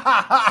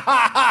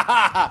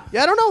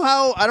 Yeah,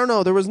 I don't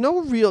know. There was no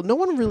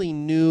one really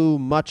knew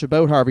much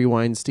about Harvey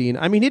Weinstein.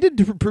 I mean, he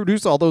did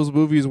produce all those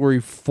movies where he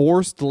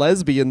forced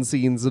lesbian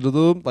scenes into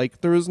them.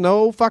 Like there was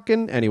no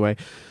fucking anyway.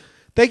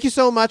 Thank you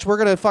so much. We're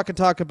gonna fucking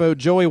talk about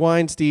Joey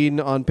Weinstein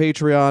on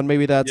Patreon.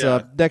 Maybe that's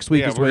next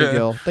week is Dwayne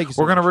Gill. Thank you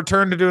so much. We're gonna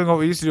return to doing what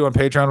we used to do on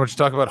Patreon, which is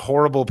talk about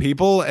horrible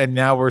people, and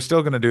now we're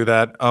still gonna do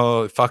that.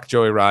 Oh, fuck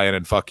Joey Ryan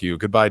and fuck you.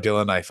 Goodbye,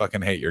 Dylan. I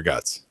fucking hate your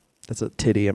guts. That's a titty.